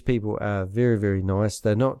Bangladesh people are very, very nice.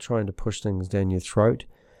 They're not trying to push things down your throat.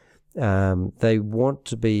 They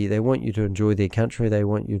want you to enjoy their country. They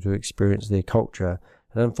want you to experience their culture.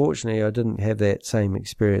 And unfortunately, I didn't have that same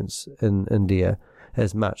experience in India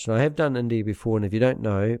as much. And I have done India before, and if you don't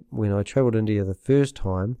know, when I travelled India the first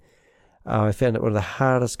time, I found it one of the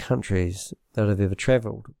hardest countries that I've ever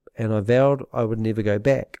travelled, and I vowed I would never go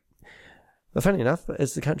back. But funny enough,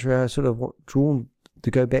 it's the country I sort of drawn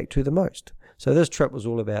to go back to the most. So this trip was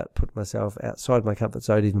all about putting myself outside my comfort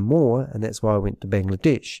zone even more, and that's why I went to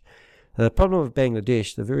Bangladesh. Now, the problem with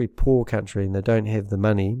Bangladesh, they're a very poor country, and they don't have the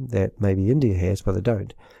money that maybe India has, but they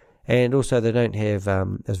don't. And also they don't have,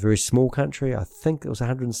 it's a very small country. I think it was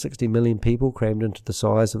 160 million people crammed into the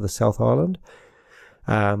size of the South Island.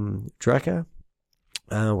 Dhaka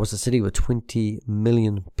was a city with 20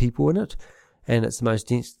 million people in it, and it's the most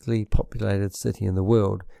densely populated city in the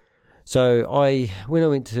world. So when I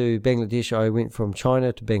went to Bangladesh, I went from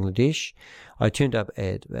China to Bangladesh. I turned up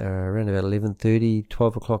at around about 11:30,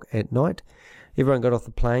 12 o'clock at night. Everyone got off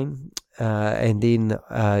the plane, and then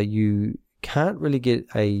you can't really get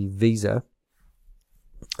a visa.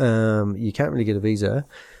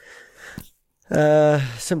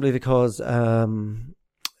 Simply because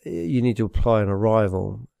you need to apply on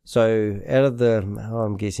arrival. So out of the,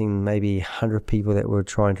 I'm guessing maybe 100 people that were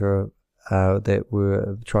trying to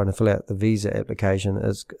fill out the visa application,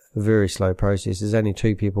 it's a very slow process. There's only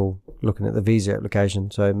 2 people looking at the visa application.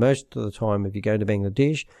 So most of the time, if you go to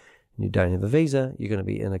Bangladesh and you don't have a visa, you're going to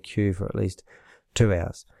be in a queue for at least 2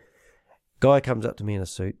 hours. Guy comes up to me in a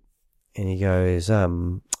suit and he goes, how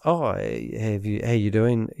you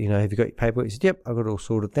doing? Have you got your paperwork? He said, yep, I've got it all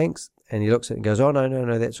sorted, thanks. And he looks at it and goes, oh,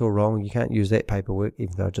 no, that's all wrong. You can't use that paperwork,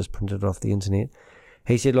 even though I just printed it off the internet.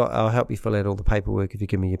 He said, look, I'll help you fill out all the paperwork if you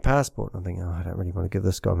give me your passport. I'm thinking, I don't really want to give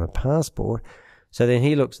this guy my passport. So then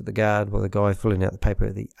he looks at the guard while the guy filling out the paper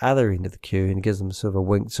at the other end of the queue and gives him sort of a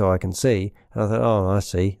wink so I can see. And I thought, oh, I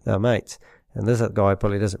see, they're mates. And this guy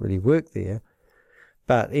probably doesn't really work there.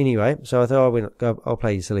 But anyway, so I thought, I'll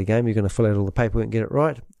play your silly game. You're going to fill out all the paperwork and get it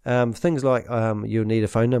right. Things like you'll need a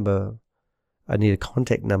phone number. I need a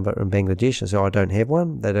contact number in Bangladesh, so I don't have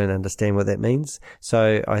one. They don't understand what that means.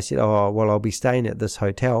 So I said, I'll be staying at this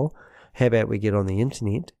hotel. How about we get on the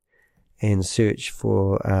internet and search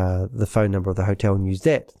for the phone number of the hotel and use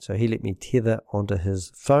that? So he let me tether onto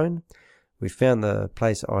his phone. We found the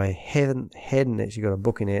place I hadn't actually got a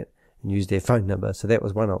booking at and used their phone number. So that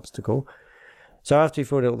was one obstacle. So after he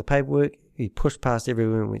filled out all the paperwork, he pushed past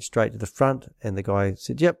everyone and went straight to the front. And the guy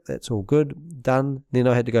said, yep, that's all good, done. Then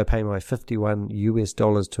I had to go pay my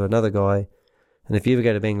 $51 to another guy. And if you ever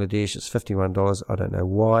go to Bangladesh, it's $51. I don't know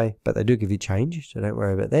why, but they do give you change, so don't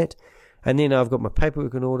worry about that. And then I've got my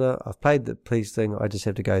paperwork in order. I've paid the police thing. I just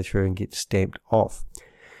have to go through and get stamped off.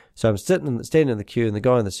 So I'm standing in the queue, and the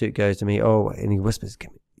guy in the suit goes to me, and he whispers,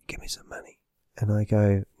 give me some money. And I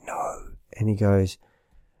go, no. And he goes,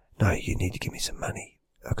 no, you need to give me some money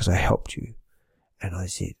because I helped you. And I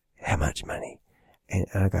said, how much money? And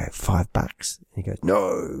I go, $5. And he goes,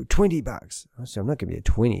 no, $20. I said, I'm not giving you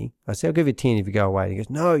 20. I said, I'll give you 10 if you go away. And he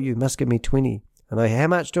goes, no, you must give me 20. And I, how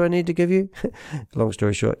much do I need to give you? Long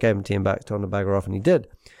story short, gave him $10, told him to bugger off, and he did.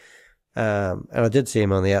 And I did see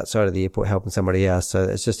him on the outside of the airport helping somebody else, so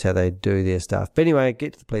it's just how they do their stuff. But anyway, I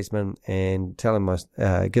get to the policeman and tell him I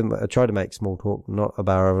try to make small talk, not a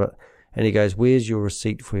bar of it. And he goes, where's your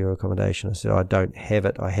receipt for your accommodation? I said, I don't have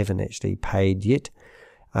it. I haven't actually paid yet.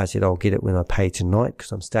 I said, I'll get it when I pay tonight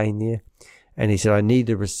because I'm staying there. And he said, I need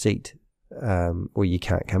a receipt or you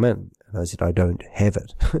can't come in. And I said, I don't have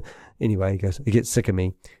it. Anyway, he gets sick of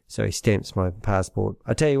me. So he stamps my passport.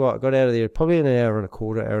 I tell you what, I got out of there probably in an hour and a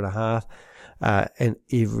quarter, hour and a half. And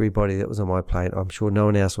everybody that was on my plane, I'm sure no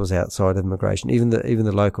one else was outside of immigration, even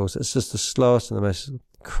the locals. It's just the slowest and the most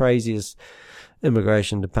craziest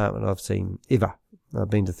immigration department I've seen ever. I've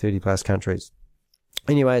been to 30 plus countries.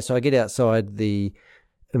 Anyway, so I get outside the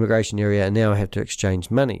immigration area and now I have to exchange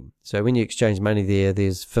money. So when you exchange money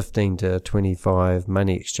there's 15 to 25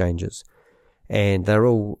 money exchanges, and they're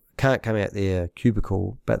all can't come out their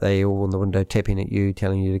cubicle, but they all on the window tapping at you,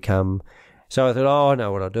 telling you to come. So I thought, I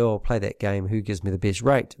know what I'll do. I'll play that game. Who gives me the best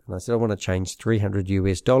rate? And I said, I want to change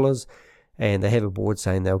 $300, and they have a board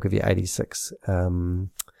saying they'll give you 86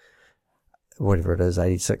 whatever it is,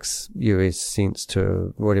 86 US cents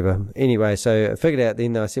to whatever. Anyway, so I figured out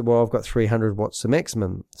then, I said, well, I've got 300, what's the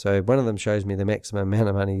maximum? So one of them shows me the maximum amount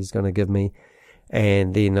of money he's going to give me.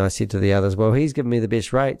 And then I said to the others, well, he's given me the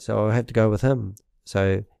best rate, so I'll have to go with him.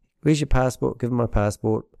 So where's your passport? Give him my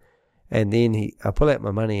passport. And then I pull out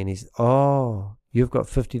my money and he's, oh, you've got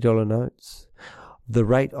 $50 notes. The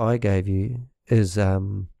rate I gave you is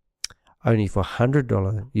only for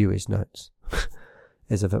 $100 US notes.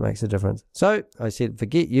 As if it makes a difference. So I said,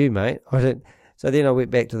 forget you, mate. So then I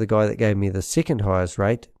went back to the guy that gave me the second highest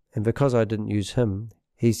rate, and because I didn't use him,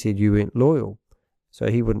 he said you weren't loyal. So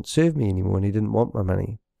he wouldn't serve me anymore, and he didn't want my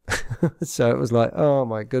money. So it was like, oh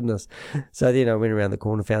my goodness. So then I went around the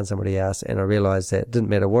corner, found somebody else, and I realized that it didn't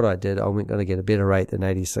matter what I did, I wasn't going to get a better rate than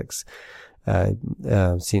 86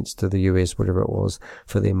 cents to the US, whatever it was,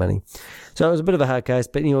 for their money. So it was a bit of a hard case,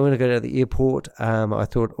 but anyway, when I got out of the airport, I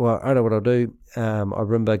thought, well, I know what I'll do. I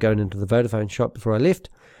remember going into the Vodafone shop before I left,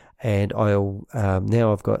 and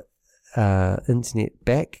now I've got internet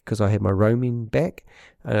back because I had my roaming back,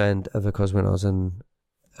 and because when I was in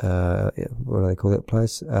what do they call that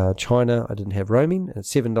place? China, I didn't have roaming.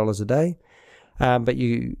 It's $7 a day,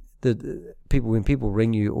 but when people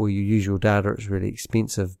ring you or you use your data, it's really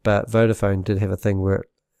expensive. But Vodafone did have a thing where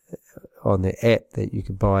on their app that you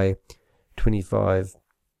could buy 25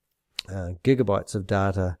 gigabytes of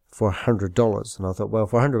data for $100. And I thought, well,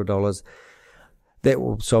 for $100, that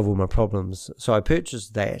will solve all my problems. So I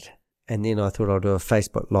purchased that, And then I thought I'll do a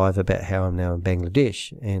Facebook Live about how I'm now in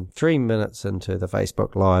Bangladesh. And 3 minutes into the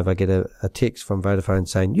Facebook Live, I get a text from Vodafone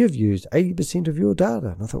saying, you've used 80% of your data.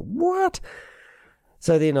 And I thought, what?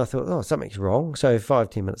 So then I thought, oh, something's wrong. So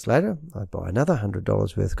 5-10 minutes later, I buy another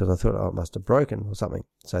 $100 worth because I thought, oh, it must have broken or something.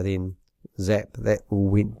 So then, zap, that all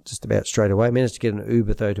went just about straight away. Managed to get an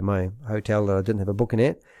Uber, though, to my hotel that I didn't have a booking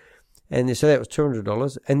at. And so that was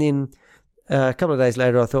 $200. And then a couple of days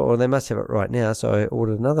later, I thought, well, they must have it right now. So I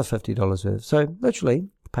ordered another $50 worth. So literally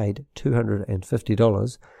paid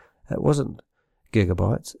 $250. It wasn't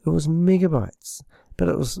gigabytes. It was megabytes. But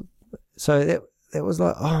it was, so that was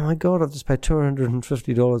like, oh my God, I've just paid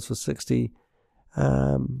 $250 for 60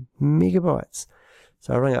 megabytes.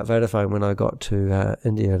 So I rang up Vodafone when I got to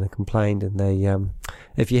India and I complained, and they,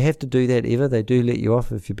 if you have to do that ever, they do let you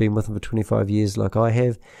off if you've been with them for 25 years like I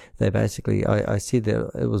have. They basically, I said that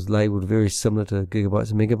it was labelled very similar to gigabytes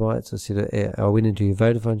and megabytes. I said, I went into your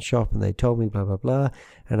Vodafone shop and they told me blah, blah, blah.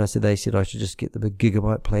 And they said I should just get the big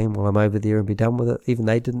gigabyte plan while I'm over there and be done with it. Even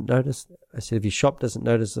they didn't notice. I said, if your shop doesn't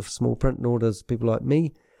notice the small print, nor does people like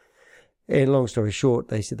me. And long story short,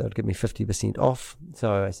 they said they'd give me 50% off.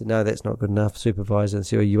 So I said, no, that's not good enough. Supervisor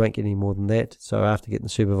said, well, you won't get any more than that. So after getting the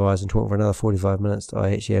supervisor and talking for another 45 minutes,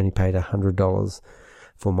 I actually only paid $100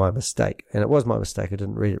 for my mistake. And it was my mistake. I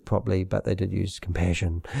didn't read it properly, but they did use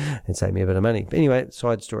compassion and save me a bit of money. But anyway,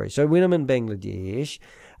 side story. So when I'm in Bangladesh,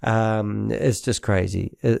 it's just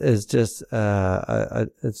crazy. It's just on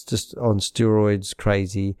steroids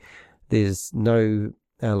crazy. There's no...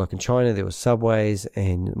 like in China, there were subways,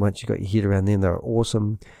 and once you got your head around them, they were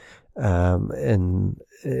awesome. In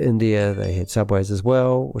India, they had subways as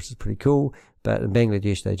well, which is pretty cool. But in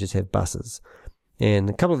Bangladesh, they just have buses. And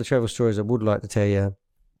a couple of the travel stories I would like to tell you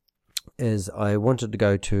is I wanted to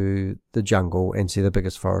go to the jungle and see the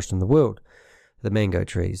biggest forest in the world, the mango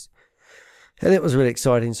trees. And that was really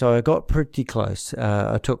exciting. So I got pretty close.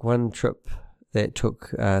 I took one trip that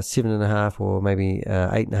took 7.5 or maybe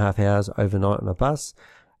 8.5 hours overnight on a bus,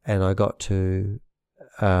 and I got to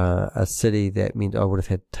a city that meant I would have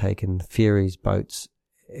had taken ferries, boats,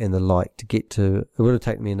 and the like to get to. It would have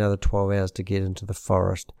taken me another 12 hours to get into the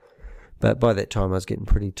forest. But by that time, I was getting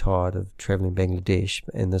pretty tired of traveling Bangladesh,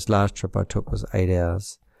 and this last trip I took was 8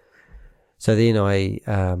 hours. So then I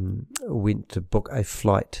went to book a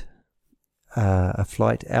flight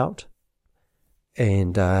out,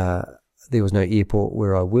 and there was no airport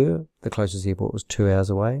where I were. The closest airport was 2 hours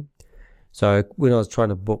away. So when I was trying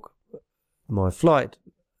to book my flight,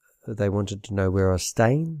 they wanted to know where I was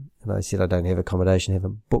staying. And I said, I don't have accommodation,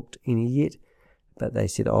 haven't booked any yet. But they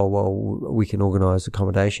said, oh, well, we can organise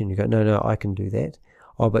accommodation. You go, no, I can do that.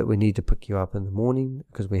 Oh, but we need to pick you up in the morning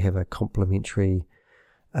because we have a complimentary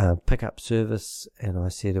pickup service. And I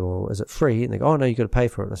said, well, is it free? And they go, oh, no, you've got to pay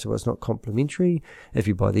for it. And I said, well, it's not complimentary if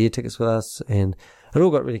you buy the air tickets with us. And it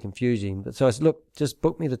all got really confusing. But so I said, look, just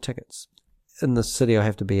book me the tickets in the city I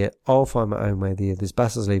have to be at. I'll find my own way there. There's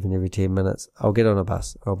buses leaving every 10 minutes. I'll get on a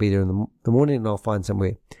bus. I'll be there in the morning and I'll find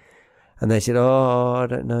somewhere. And they said, oh, I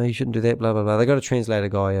don't know, you shouldn't do that, blah, blah, blah. They got a translator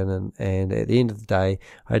guy in, and at the end of the day,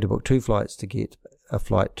 I had to book 2 flights to get a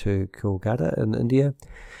flight to Kolkata in India.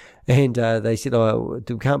 And they said, oh,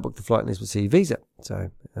 we can't book the flight unless we see your visa.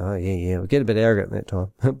 So, oh, yeah, we get a bit arrogant at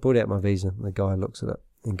that time. Pulled out my visa, and the guy looks at it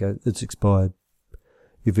and goes, it's expired.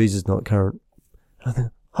 Your visa's not current. And I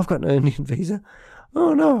think, I've got no Indian visa.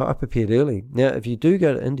 Oh, no, I prepared early. Now, if you do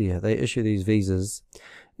go to India, they issue these visas.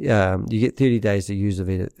 You get 30 days to use a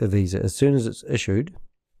visa. As soon as it's issued,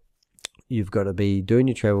 you've got to be doing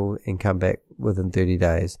your travel and come back within 30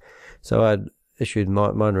 days. So I'd issued,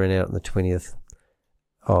 mine ran out on the 20th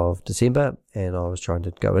of December, and I was trying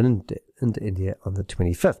to go into India on the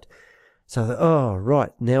 25th. So I thought, oh,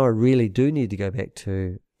 right, now I really do need to go back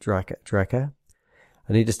to Dhaka.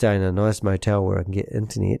 I need to stay in a nice motel where I can get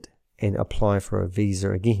internet and apply for a visa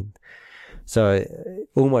again. So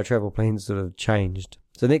all my travel plans sort of changed.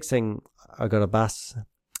 So next thing, I got a bus,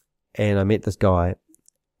 and I met this guy,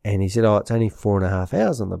 and he said, oh, it's only 4.5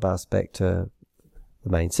 hours on the bus back to the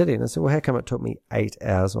main city. And I said, well, how come it took me 8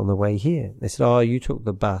 hours on the way here? They said, oh, you took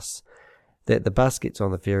the bus, that the bus gets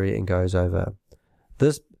on the ferry and goes over.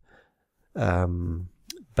 This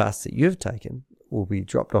bus that you've taken will be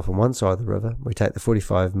dropped off on one side of the river. We take the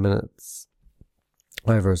 45 minutes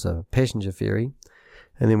over as a passenger ferry,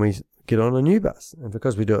 and then we get on a new bus. And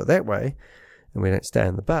because we do it that way, and we don't stay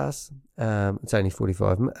in the bus, it's only it's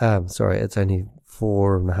only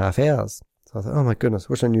 4.5 hours. So I thought, oh my goodness,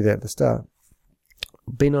 wish I knew that at the start.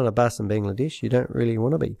 been on a bus in Bangladesh, you don't really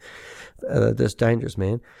want to be. That's dangerous,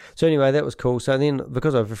 man. So anyway, that was cool. So then,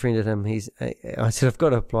 because I've befriended him, I said, I've got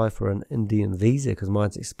to apply for an Indian visa because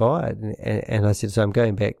mine's expired. And I said, so I'm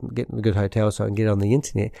going back and getting a good hotel so I can get on the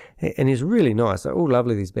internet. And he's really nice. They're all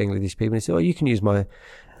lovely, these Bangladesh people. And he said, you can use my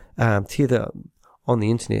tether on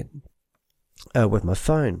the internet with my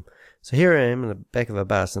phone. So here I am in the back of a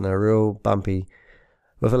bus in a real bumpy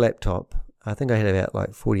with a laptop. I think I had about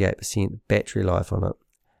like 48% battery life on it.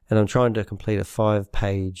 And I'm trying to complete a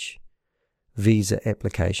 5-page visa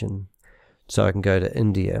application so I can go to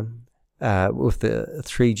India with the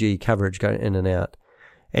 3G coverage going in and out.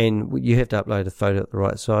 And you have to upload a photo at the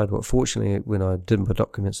right side. Well, fortunately, when I did my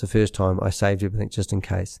documents the first time, I saved everything just in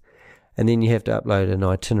case. And then you have to upload an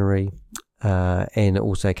itinerary, and it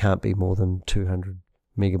also can't be more than 200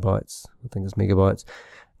 megabytes. I think it's megabytes.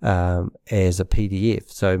 As a PDF.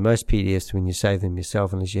 So most PDFs, when you save them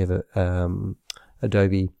yourself, unless you have a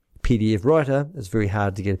Adobe PDF writer, it's very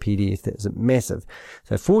hard to get a PDF that isn't massive.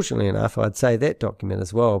 So fortunately enough, I'd save that document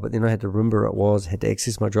as well, but then I had to remember it was, had to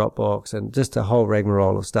access my Dropbox, and just a whole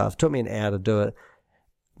rigmarole of stuff. It took me an hour to do it.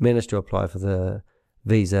 Managed to apply for the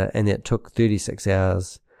visa, and it took 36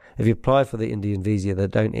 hours. If you apply for the Indian visa, they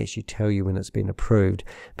don't actually tell you when it's been approved,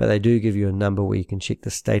 but they do give you a number where you can check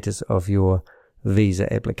the status of your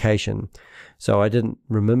visa application. So I didn't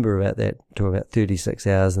remember about that until about 36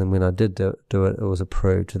 hours, and then when I did do it, it was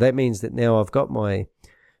approved. So that means that now I've got my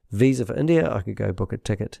visa for India. I could go book a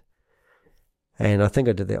ticket, and I think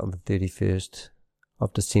I did that on the 31st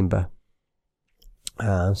of December.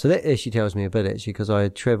 So that actually tells me a bit, actually, because I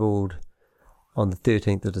travelled on the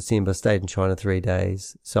 13th of December, stayed in China 3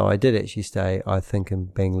 days. So I did actually stay, I think, in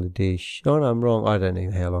Bangladesh. No, I'm wrong. I don't know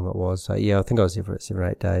how long it was. So yeah, I think I was there for 7 or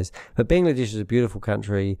 8 days. But Bangladesh is a beautiful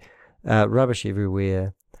country, rubbish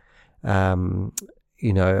everywhere. I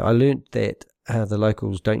learnt that the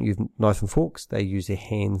locals don't use knife and forks. They use their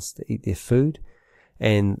hands to eat their food.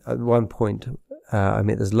 And at one point, I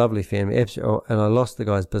met this lovely family, and I lost the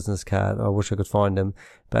guy's business card. I wish I could find him.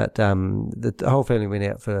 But the whole family went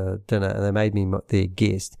out for dinner, and they made me their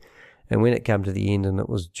guest. And when it came to the end and it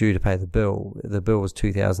was due to pay the bill was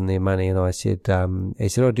 $2,000 their money. And I said, he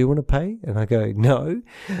said, do you want to pay? And I go, no.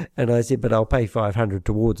 And I said, but I'll pay $500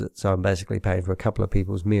 towards it. So I'm basically paying for a couple of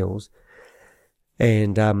people's meals.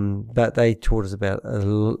 And but they taught us about a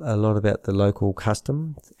lot about the local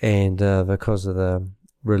custom, and because of the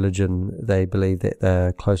religion, they believe that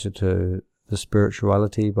they're closer to the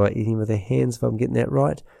spirituality by eating with their hands, if I'm getting that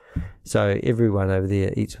right. So everyone over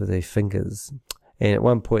there eats with their fingers. And at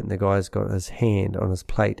one point, the guy's got his hand on his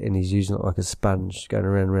plate, and he's using it like a sponge, going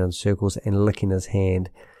around circles and licking his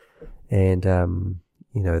hand. And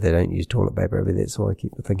they don't use toilet paper over there, so I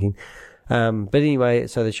keep thinking. But anyway,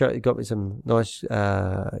 so they got me some nice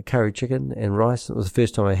curry chicken and rice. It was the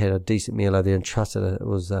first time I had a decent meal over there, and trusted it. It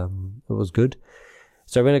was good.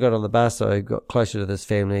 So when I got on the bus, I got closer to this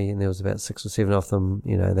family, and there was about 6 or 7 of them.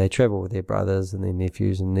 They travel with their brothers and their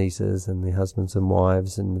nephews and nieces and their husbands and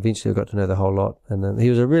wives, and eventually I got to know the whole lot. And he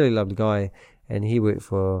was a really lovely guy, and he worked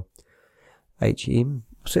for H&M.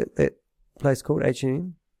 What's that place called?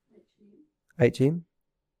 H&M? H&M?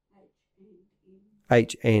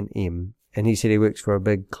 H&M. And he said he works for a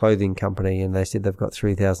big clothing company, and they said they've got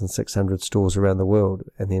 3,600 stores around the world,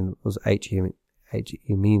 and then it was H&M.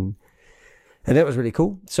 And that was really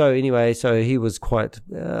cool. So anyway, he was quite,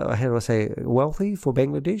 how do I say, wealthy for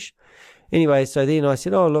Bangladesh. Anyway, so then I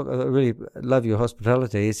said, look, I really love your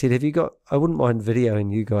hospitality. He said, I wouldn't mind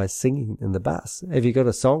videoing you guys singing in the bus. Have you got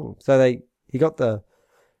a song? So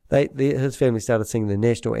his family started singing the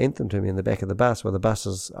national anthem to me in the back of the bus, while the bus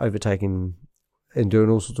is overtaking and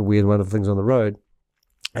doing all sorts of weird and wonderful things on the road.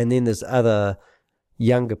 And then there's other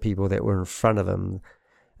younger people that were in front of him.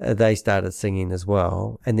 They started singing as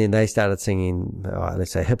well. And then they started singing,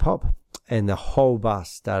 let's say, hip-hop. And the whole bus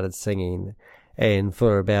started singing. And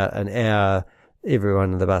for about an hour,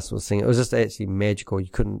 everyone in the bus was singing. It was just actually magical. You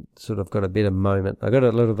couldn't sort of got a better moment. I got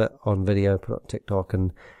a little bit on video, put on TikTok,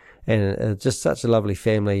 and just such a lovely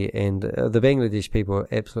family. And the Bangladesh people are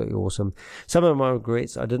absolutely awesome. Some of my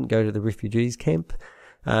regrets, I didn't go to the refugees camp.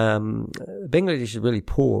 Bangladesh is really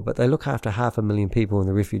poor, but they look after 500,000 people in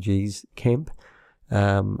the refugees camp.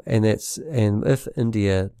 And if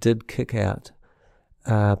India did kick out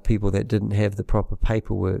people that didn't have the proper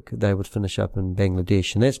paperwork, they would finish up in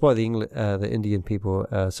Bangladesh. And that's why the Indian people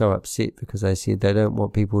are so upset, because they said they don't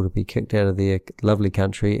want people to be kicked out of their lovely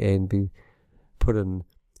country and be put in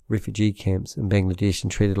refugee camps in Bangladesh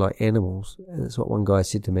and treated like animals. And that's what one guy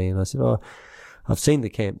said to me. And I said, I've seen the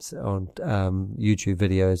camps on YouTube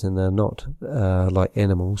videos, and they're not like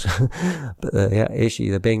animals. But actually,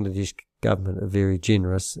 the Bangladesh government are very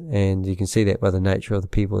generous, and you can see that by the nature of the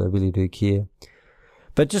people. They really do care.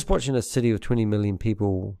 But just watching a city of 20 million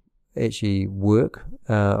people actually work,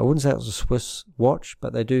 I wouldn't say it was a Swiss watch,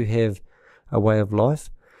 but they do have a way of life.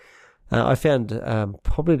 I found,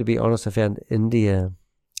 probably to be honest, I found India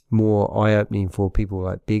more eye-opening for people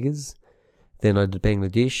like beggars than I did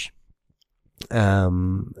Bangladesh.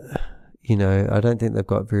 You know, I don't think they've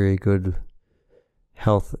got very good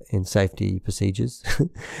health and safety procedures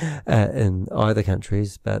in either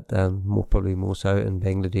countries, but probably more so in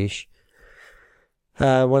Bangladesh.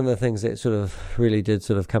 One of the things that sort of really did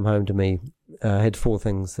sort of come home to me, I had 4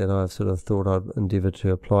 things that I've sort of thought I'd endeavour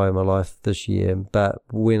to apply in my life this year. But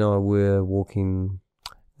when I were walking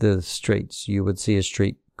the streets, you would see a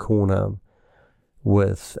street corner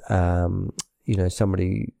with, you know,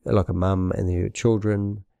 somebody like a mum and their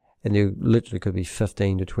children, and there literally could be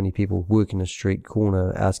 15 to 20 people working a street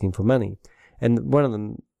corner asking for money. And one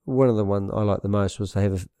of the ones I liked the most was they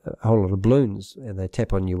have a whole lot of balloons, and they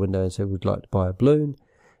tap on your window and say, "We'd like to buy a balloon,"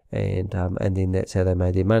 and then that's how they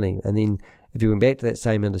made their money. And then if you went back to that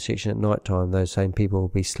same intersection at night time, those same people will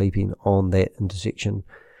be sleeping on that intersection.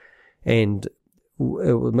 And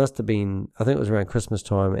it must have been, I think it was around Christmas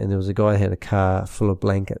time, and there was a guy who had a car full of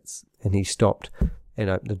blankets, and he stopped and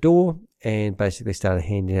opened the door and basically started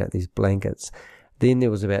handing out these blankets. Then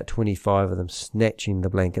there was about 25 of them snatching the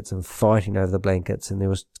blankets and fighting over the blankets, and there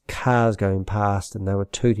was cars going past, and they were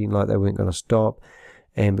tooting like they weren't going to stop.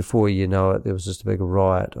 And before you know it, there was just a big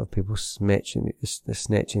riot of people snatching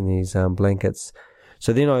these blankets.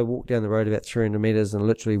 So then I walked down the road about 300 metres and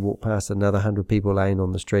literally walked past another 100 people laying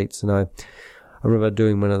on the streets. And I remember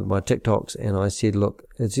doing one of my TikToks, and I said, look,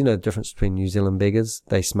 it's, you know, the difference between New Zealand beggars.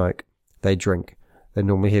 They smoke, they drink, they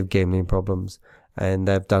normally have gambling problems, and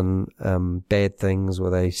they've done bad things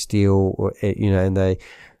where they steal, or, you know, and they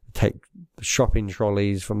take shopping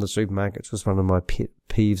trolleys from the supermarkets. Was one of my pet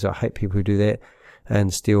peeves. I hate people who do that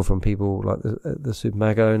and steal from people like the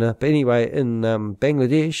supermarket owner. But anyway, in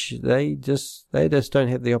Bangladesh, they just don't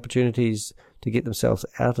have the opportunities to get themselves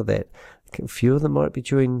out of that. A few of them might be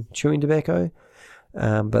chewing tobacco,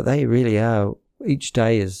 but they really are. Each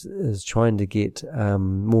day is trying to get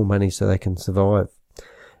more money so they can survive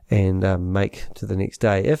and make to the next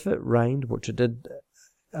day. If it rained, which it did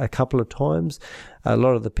a couple of times, a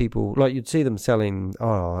lot of the people, like, you'd see them selling,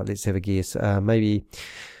 let's have a guess, maybe,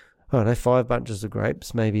 I don't know, 5 bunches of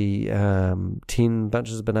grapes, maybe 10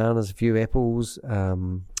 bunches of bananas, a few apples,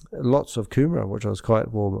 lots of kumara, which was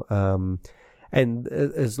quite warm. And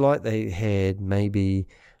it's like they had maybe,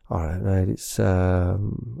 I don't know, let's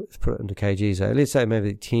put it into kgs. So let's say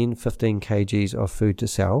maybe 10, 15 kgs of food to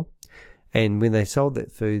sell. And when they sold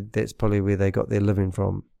that food, that's probably where they got their living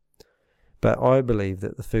from. But I believe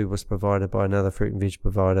that the food was provided by another fruit and veg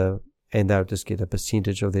provider, and they'll just get a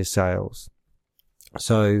percentage of their sales.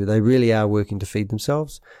 So they really are working to feed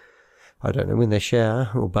themselves. I don't know when they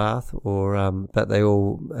shower or bath, or but they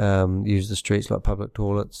all use the streets like public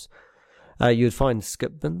toilets. You'd find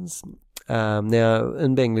skip bins. Now,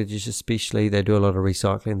 in Bangladesh especially, they do a lot of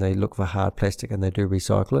recycling. They look for hard plastic and they do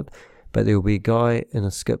recycle it. But there will be a guy in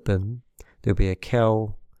a skip bin. There'll be a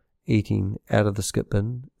cow eating out of the skip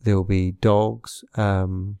bin. There will be dogs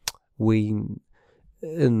weeing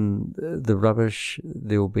in the rubbish.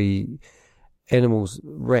 There will be animals,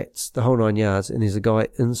 rats, the whole 9 yards. And there's a guy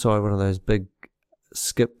inside one of those big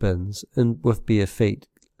skip bins with bare feet,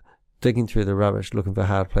 digging through the rubbish looking for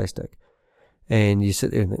hard plastic. And you sit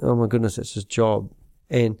there and think, oh my goodness, that's his job.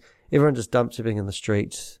 And everyone just dumps everything in the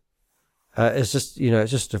streets. It's just,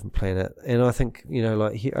 it's just a different planet. And I think,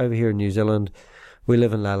 like over here in New Zealand, we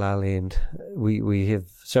live in La La Land. We have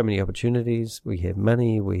so many opportunities. We have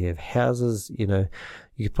money. We have houses. You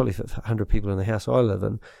could probably fit 100 people in the house I live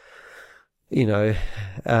in.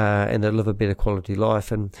 And they live a better quality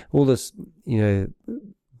life. And all this,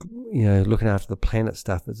 looking after the planet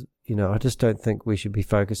stuff is, I just don't think we should be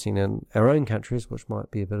focusing in our own countries, which might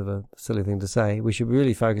be a bit of a silly thing to say. We should be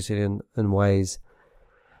really focusing in ways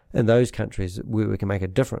in those countries where we can make a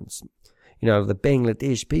difference. The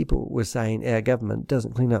Bangladesh people were saying our government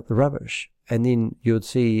doesn't clean up the rubbish. And then you'd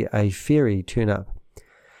see a ferry turn up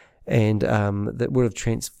and that would have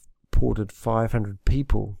transported 500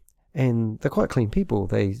 people. And they're quite clean people.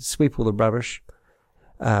 They sweep all the rubbish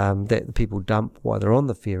that the people dump while they're on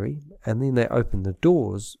the ferry, and then they open the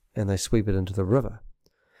doors and they sweep it into the river.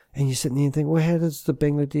 And you sit there and think, well, how does the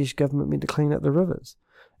Bangladesh government meant to clean up the rivers?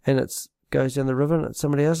 And it goes down the river and it's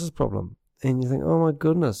somebody else's problem. And you think, oh my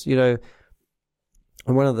goodness, And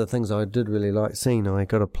one of the things I did really like seeing, I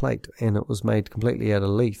got a plate and it was made completely out of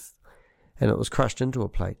leaf and it was crushed into a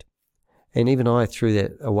plate. And even I threw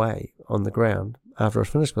that away on the ground after I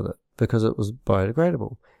finished with it because it was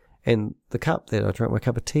biodegradable. And the cup that I drank my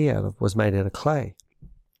cup of tea out of was made out of clay.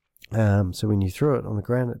 So when you threw it on the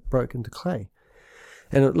ground, it broke into clay.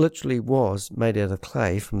 And it literally was made out of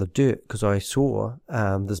clay from the dirt, because I saw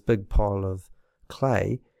this big pile of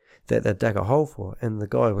clay that they dug a hole for, and the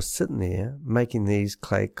guy was sitting there making these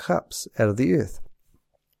clay cups out of the earth.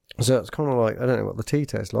 So it's kind of like, I don't know what the tea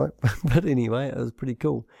tastes like, but anyway, it was pretty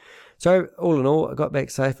cool. So all in all, I got back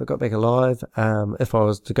safe, I got back alive. If I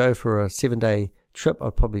was to go for a 7-day trip,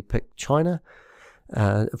 I'd probably pick China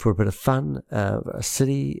for a bit of fun, a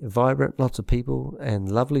city, vibrant, lots of people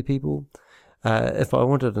and lovely people. If I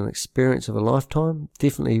wanted an experience of a lifetime,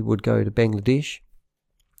 definitely would go to Bangladesh.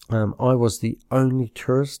 I was the only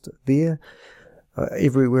tourist there.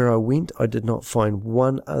 Everywhere I went, I did not find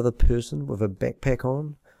one other person with a backpack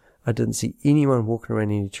on. I didn't see anyone walking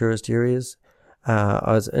around any tourist areas.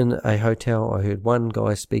 I was in a hotel. I heard one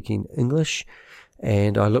guy speaking English,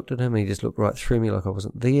 and I looked at him, and he just looked right through me like I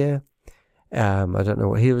wasn't there. I don't know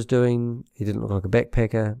what he was doing. He didn't look like a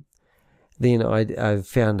backpacker. Then I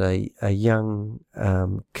found a young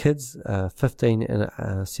kids, 15 and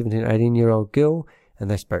a 17, 18-year-old girl, and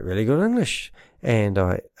they spoke really good English. And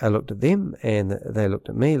I looked at them, and they looked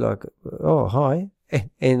at me like, oh, hi.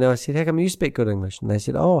 And I said, how come you speak good English? And they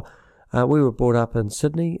said, we were brought up in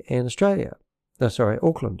Sydney and Australia. No, sorry,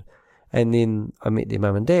 Auckland. And then I met their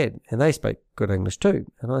mum and dad, and they spoke good English too.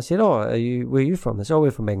 And I said, where are you from? They said, we're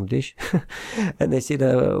from Bangladesh. And they said,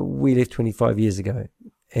 we left 25 years ago.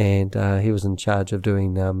 And he was in charge of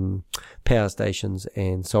doing power stations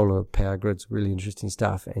and solar power grids, really interesting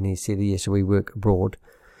stuff. And he said, yes, we work abroad.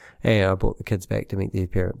 And I brought the kids back to meet their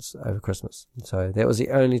parents over Christmas. So that was the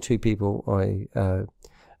only two people I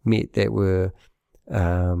met that were,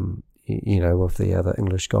 with the other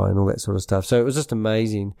English guy and all that sort of stuff. So it was just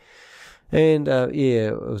amazing. And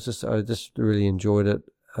it was I just really enjoyed it.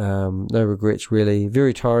 No regrets, really.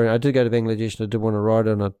 Very tiring. I did go to Bangladesh and I did want to ride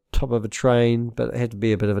on the top of a train, but I had to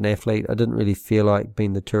be a bit of an athlete. I didn't really feel like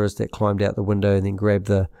being the tourist that climbed out the window and then grabbed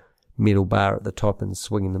the metal bar at the top and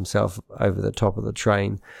swinging himself over the top of the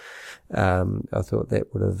train. I thought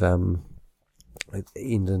that would have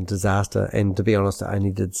ended in disaster. And to be honest, I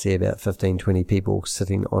only did see about 15, 20 people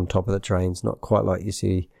sitting on top of the trains, not quite like you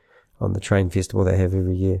see on the train festival they have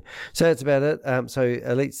every year. So that's about it. So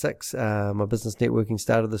Elite 6, my business networking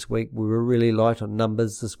started this week. We were really light on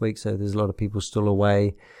numbers this week, so there's a lot of people still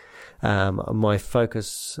away. My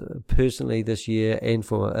focus personally this year and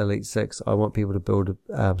for Elite 6, I want people to build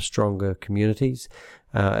stronger communities.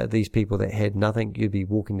 These people that had nothing, you'd be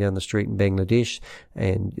walking down the street in Bangladesh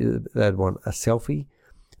and they'd want a selfie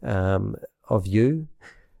of you.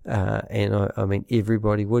 And I mean,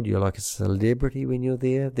 everybody would. You're like a celebrity when you're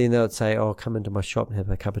there. Then they would say, come into my shop and have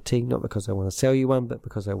a cup of tea, not because they want to sell you one, but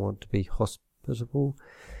because they want to be hospitable.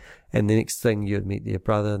 And the next thing, you'd meet their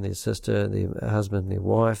brother and their sister, their husband, their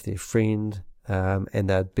wife, their friend, and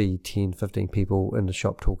there'd be 10, 15 people in the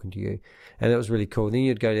shop talking to you. And it was really cool. Then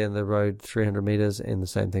you'd go down the road 300 meters and the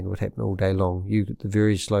same thing would happen all day long. The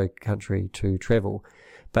very slow country to travel.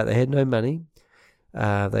 But they had no money.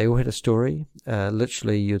 They all had a story.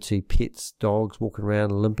 Literally, you'd see pets, dogs walking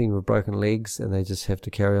around limping with broken legs, and they just have to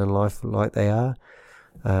carry on life like they are.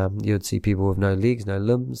 You'd see people with no legs, no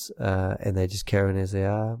limbs, and they just carry on as they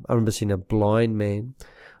are. I remember seeing a blind man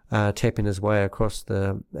tapping his way across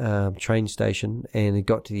the train station, and he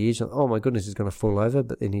got to the edge. Oh my goodness, he's going to fall over!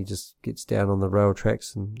 But then he just gets down on the rail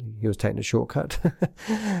tracks, and he was taking a shortcut.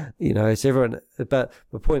 So everyone. But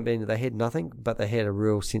the point being that they had nothing, but they had a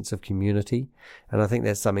real sense of community, and I think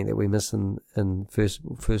that's something that we miss in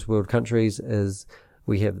first world countries. Is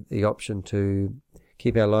we have the option to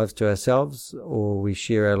keep our lives to ourselves, or we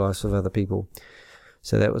share our lives with other people.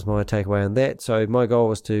 So that was my takeaway on that. So my goal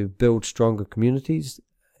was to build stronger communities,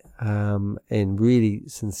 and really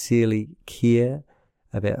sincerely care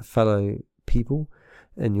about fellow people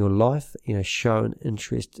in your life, show an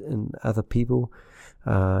interest in other people.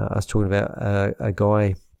 I was talking about a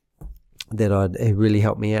guy that he really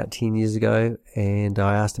helped me out 10 years ago, and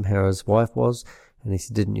I asked him how his wife was, and he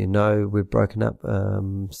said, didn't you know we'd broken up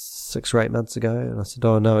 6 or 8 months ago? And I said,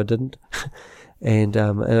 oh, no, I didn't. And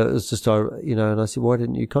it was just, and I said, why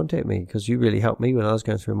didn't you contact me? Because you really helped me when I was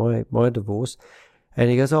going through my divorce. And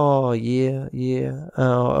he goes, oh, yeah.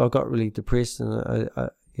 I got really depressed and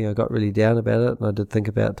I got really down about it. And I did think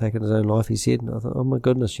about taking his own life, he said. And I thought, oh my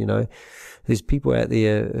goodness, there's people out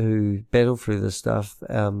there who battle through this stuff.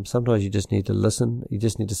 Sometimes you just need to listen. You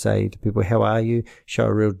just need to say to people, how are you? Show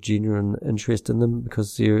a real genuine interest in them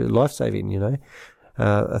because you're life-saving,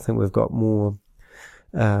 I think we've got more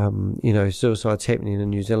suicides happening in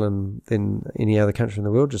New Zealand than any other country in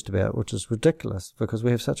the world just about, which is ridiculous because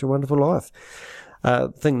we have such a wonderful life.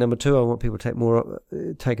 Thing number 2, I want people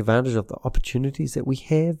to take advantage of the opportunities that we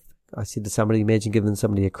have. I said to somebody, imagine giving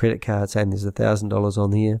somebody a credit card saying there's $1,000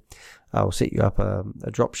 on here. I'll set you up a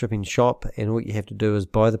drop shipping shop, and all you have to do is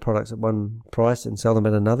buy the products at one price and sell them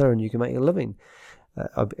at another, and you can make a living.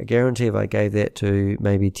 I guarantee if I gave that to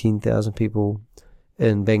maybe 10,000 people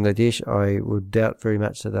in Bangladesh, I would doubt very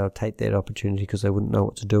much that they'll take that opportunity because they wouldn't know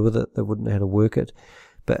what to do with it. They wouldn't know how to work it.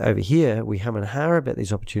 But over here, we hum and ha about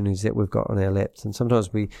these opportunities that we've got on our laps, and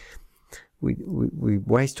sometimes we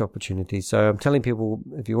waste opportunities. So I'm telling people,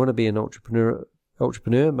 if you want to be an entrepreneur,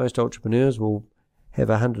 most entrepreneurs will have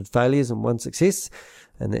 100 failures and 1 success,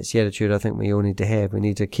 and that's the attitude I think we all need to have. We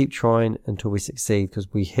need to keep trying until we succeed because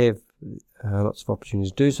we have lots of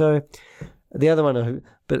opportunities to do so. The other one, a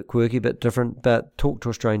bit quirky, a bit different, but talk to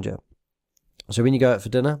a stranger. So when you go out for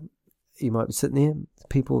dinner, you might be sitting there,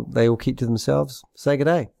 people, they all keep to themselves, say good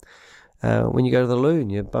day. When you go to the loo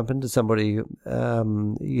and you bump into somebody, you're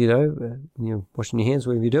washing your hands,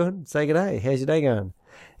 whatever you're doing, say good day, how's your day going?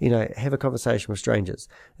 Have a conversation with strangers.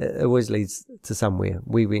 It always leads to somewhere.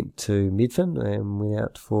 We went to Medfin and went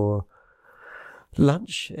out for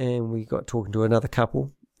lunch, and we got talking to another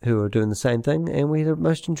couple who were doing the same thing, and we had a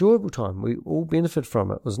most enjoyable time. We all benefited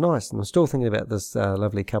from it. It was nice. And I'm still thinking about this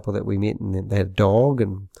lovely couple that we met, and they had a dog,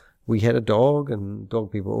 and we had a dog, and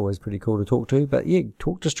dog people are always pretty cool to talk to. But yeah,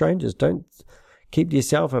 talk to strangers. Don't keep to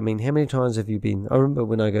yourself. I mean, how many times have you been? I remember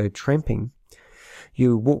when I go tramping,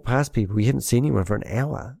 you walk past people, you haven't seen anyone for an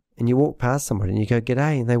hour, and you walk past somebody and you go,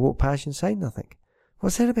 g'day, and they walk past you and say nothing.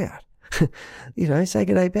 What's that about? Say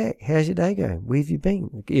good day back. How's your day going? Where have you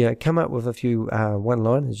been? Come up with a few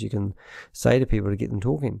one-liners you can say to people to get them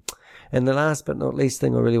talking. And the last but not least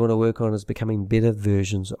thing I really want to work on is becoming better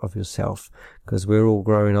versions of yourself, because we're all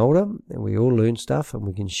growing older and we all learn stuff and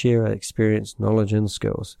we can share our experience, knowledge and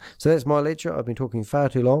skills. So that's my lecture. I've been talking far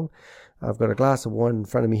too long. I've got a glass of wine in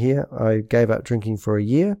front of me here. I gave up drinking for a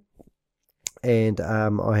year. And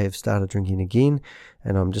I have started drinking again,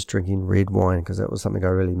 and I'm just drinking red wine because that was something I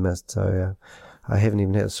really missed. So I haven't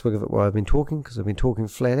even had a swig of it while I've been talking because I've been talking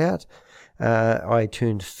flat out. I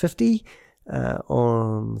turned 50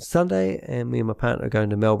 on Sunday, and me and my partner are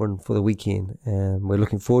going to Melbourne for the weekend, and we're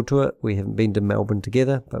looking forward to it. We haven't been to Melbourne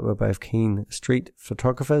together, but we're both keen street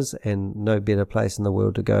photographers, and no better place in the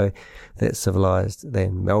world to go that's civilized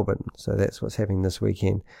than Melbourne. So that's what's happening this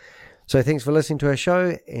weekend. So thanks for listening to our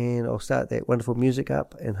show, and I'll start that wonderful music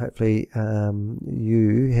up, and hopefully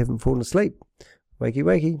you haven't fallen asleep. Wakey,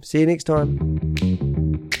 wakey. See you next time.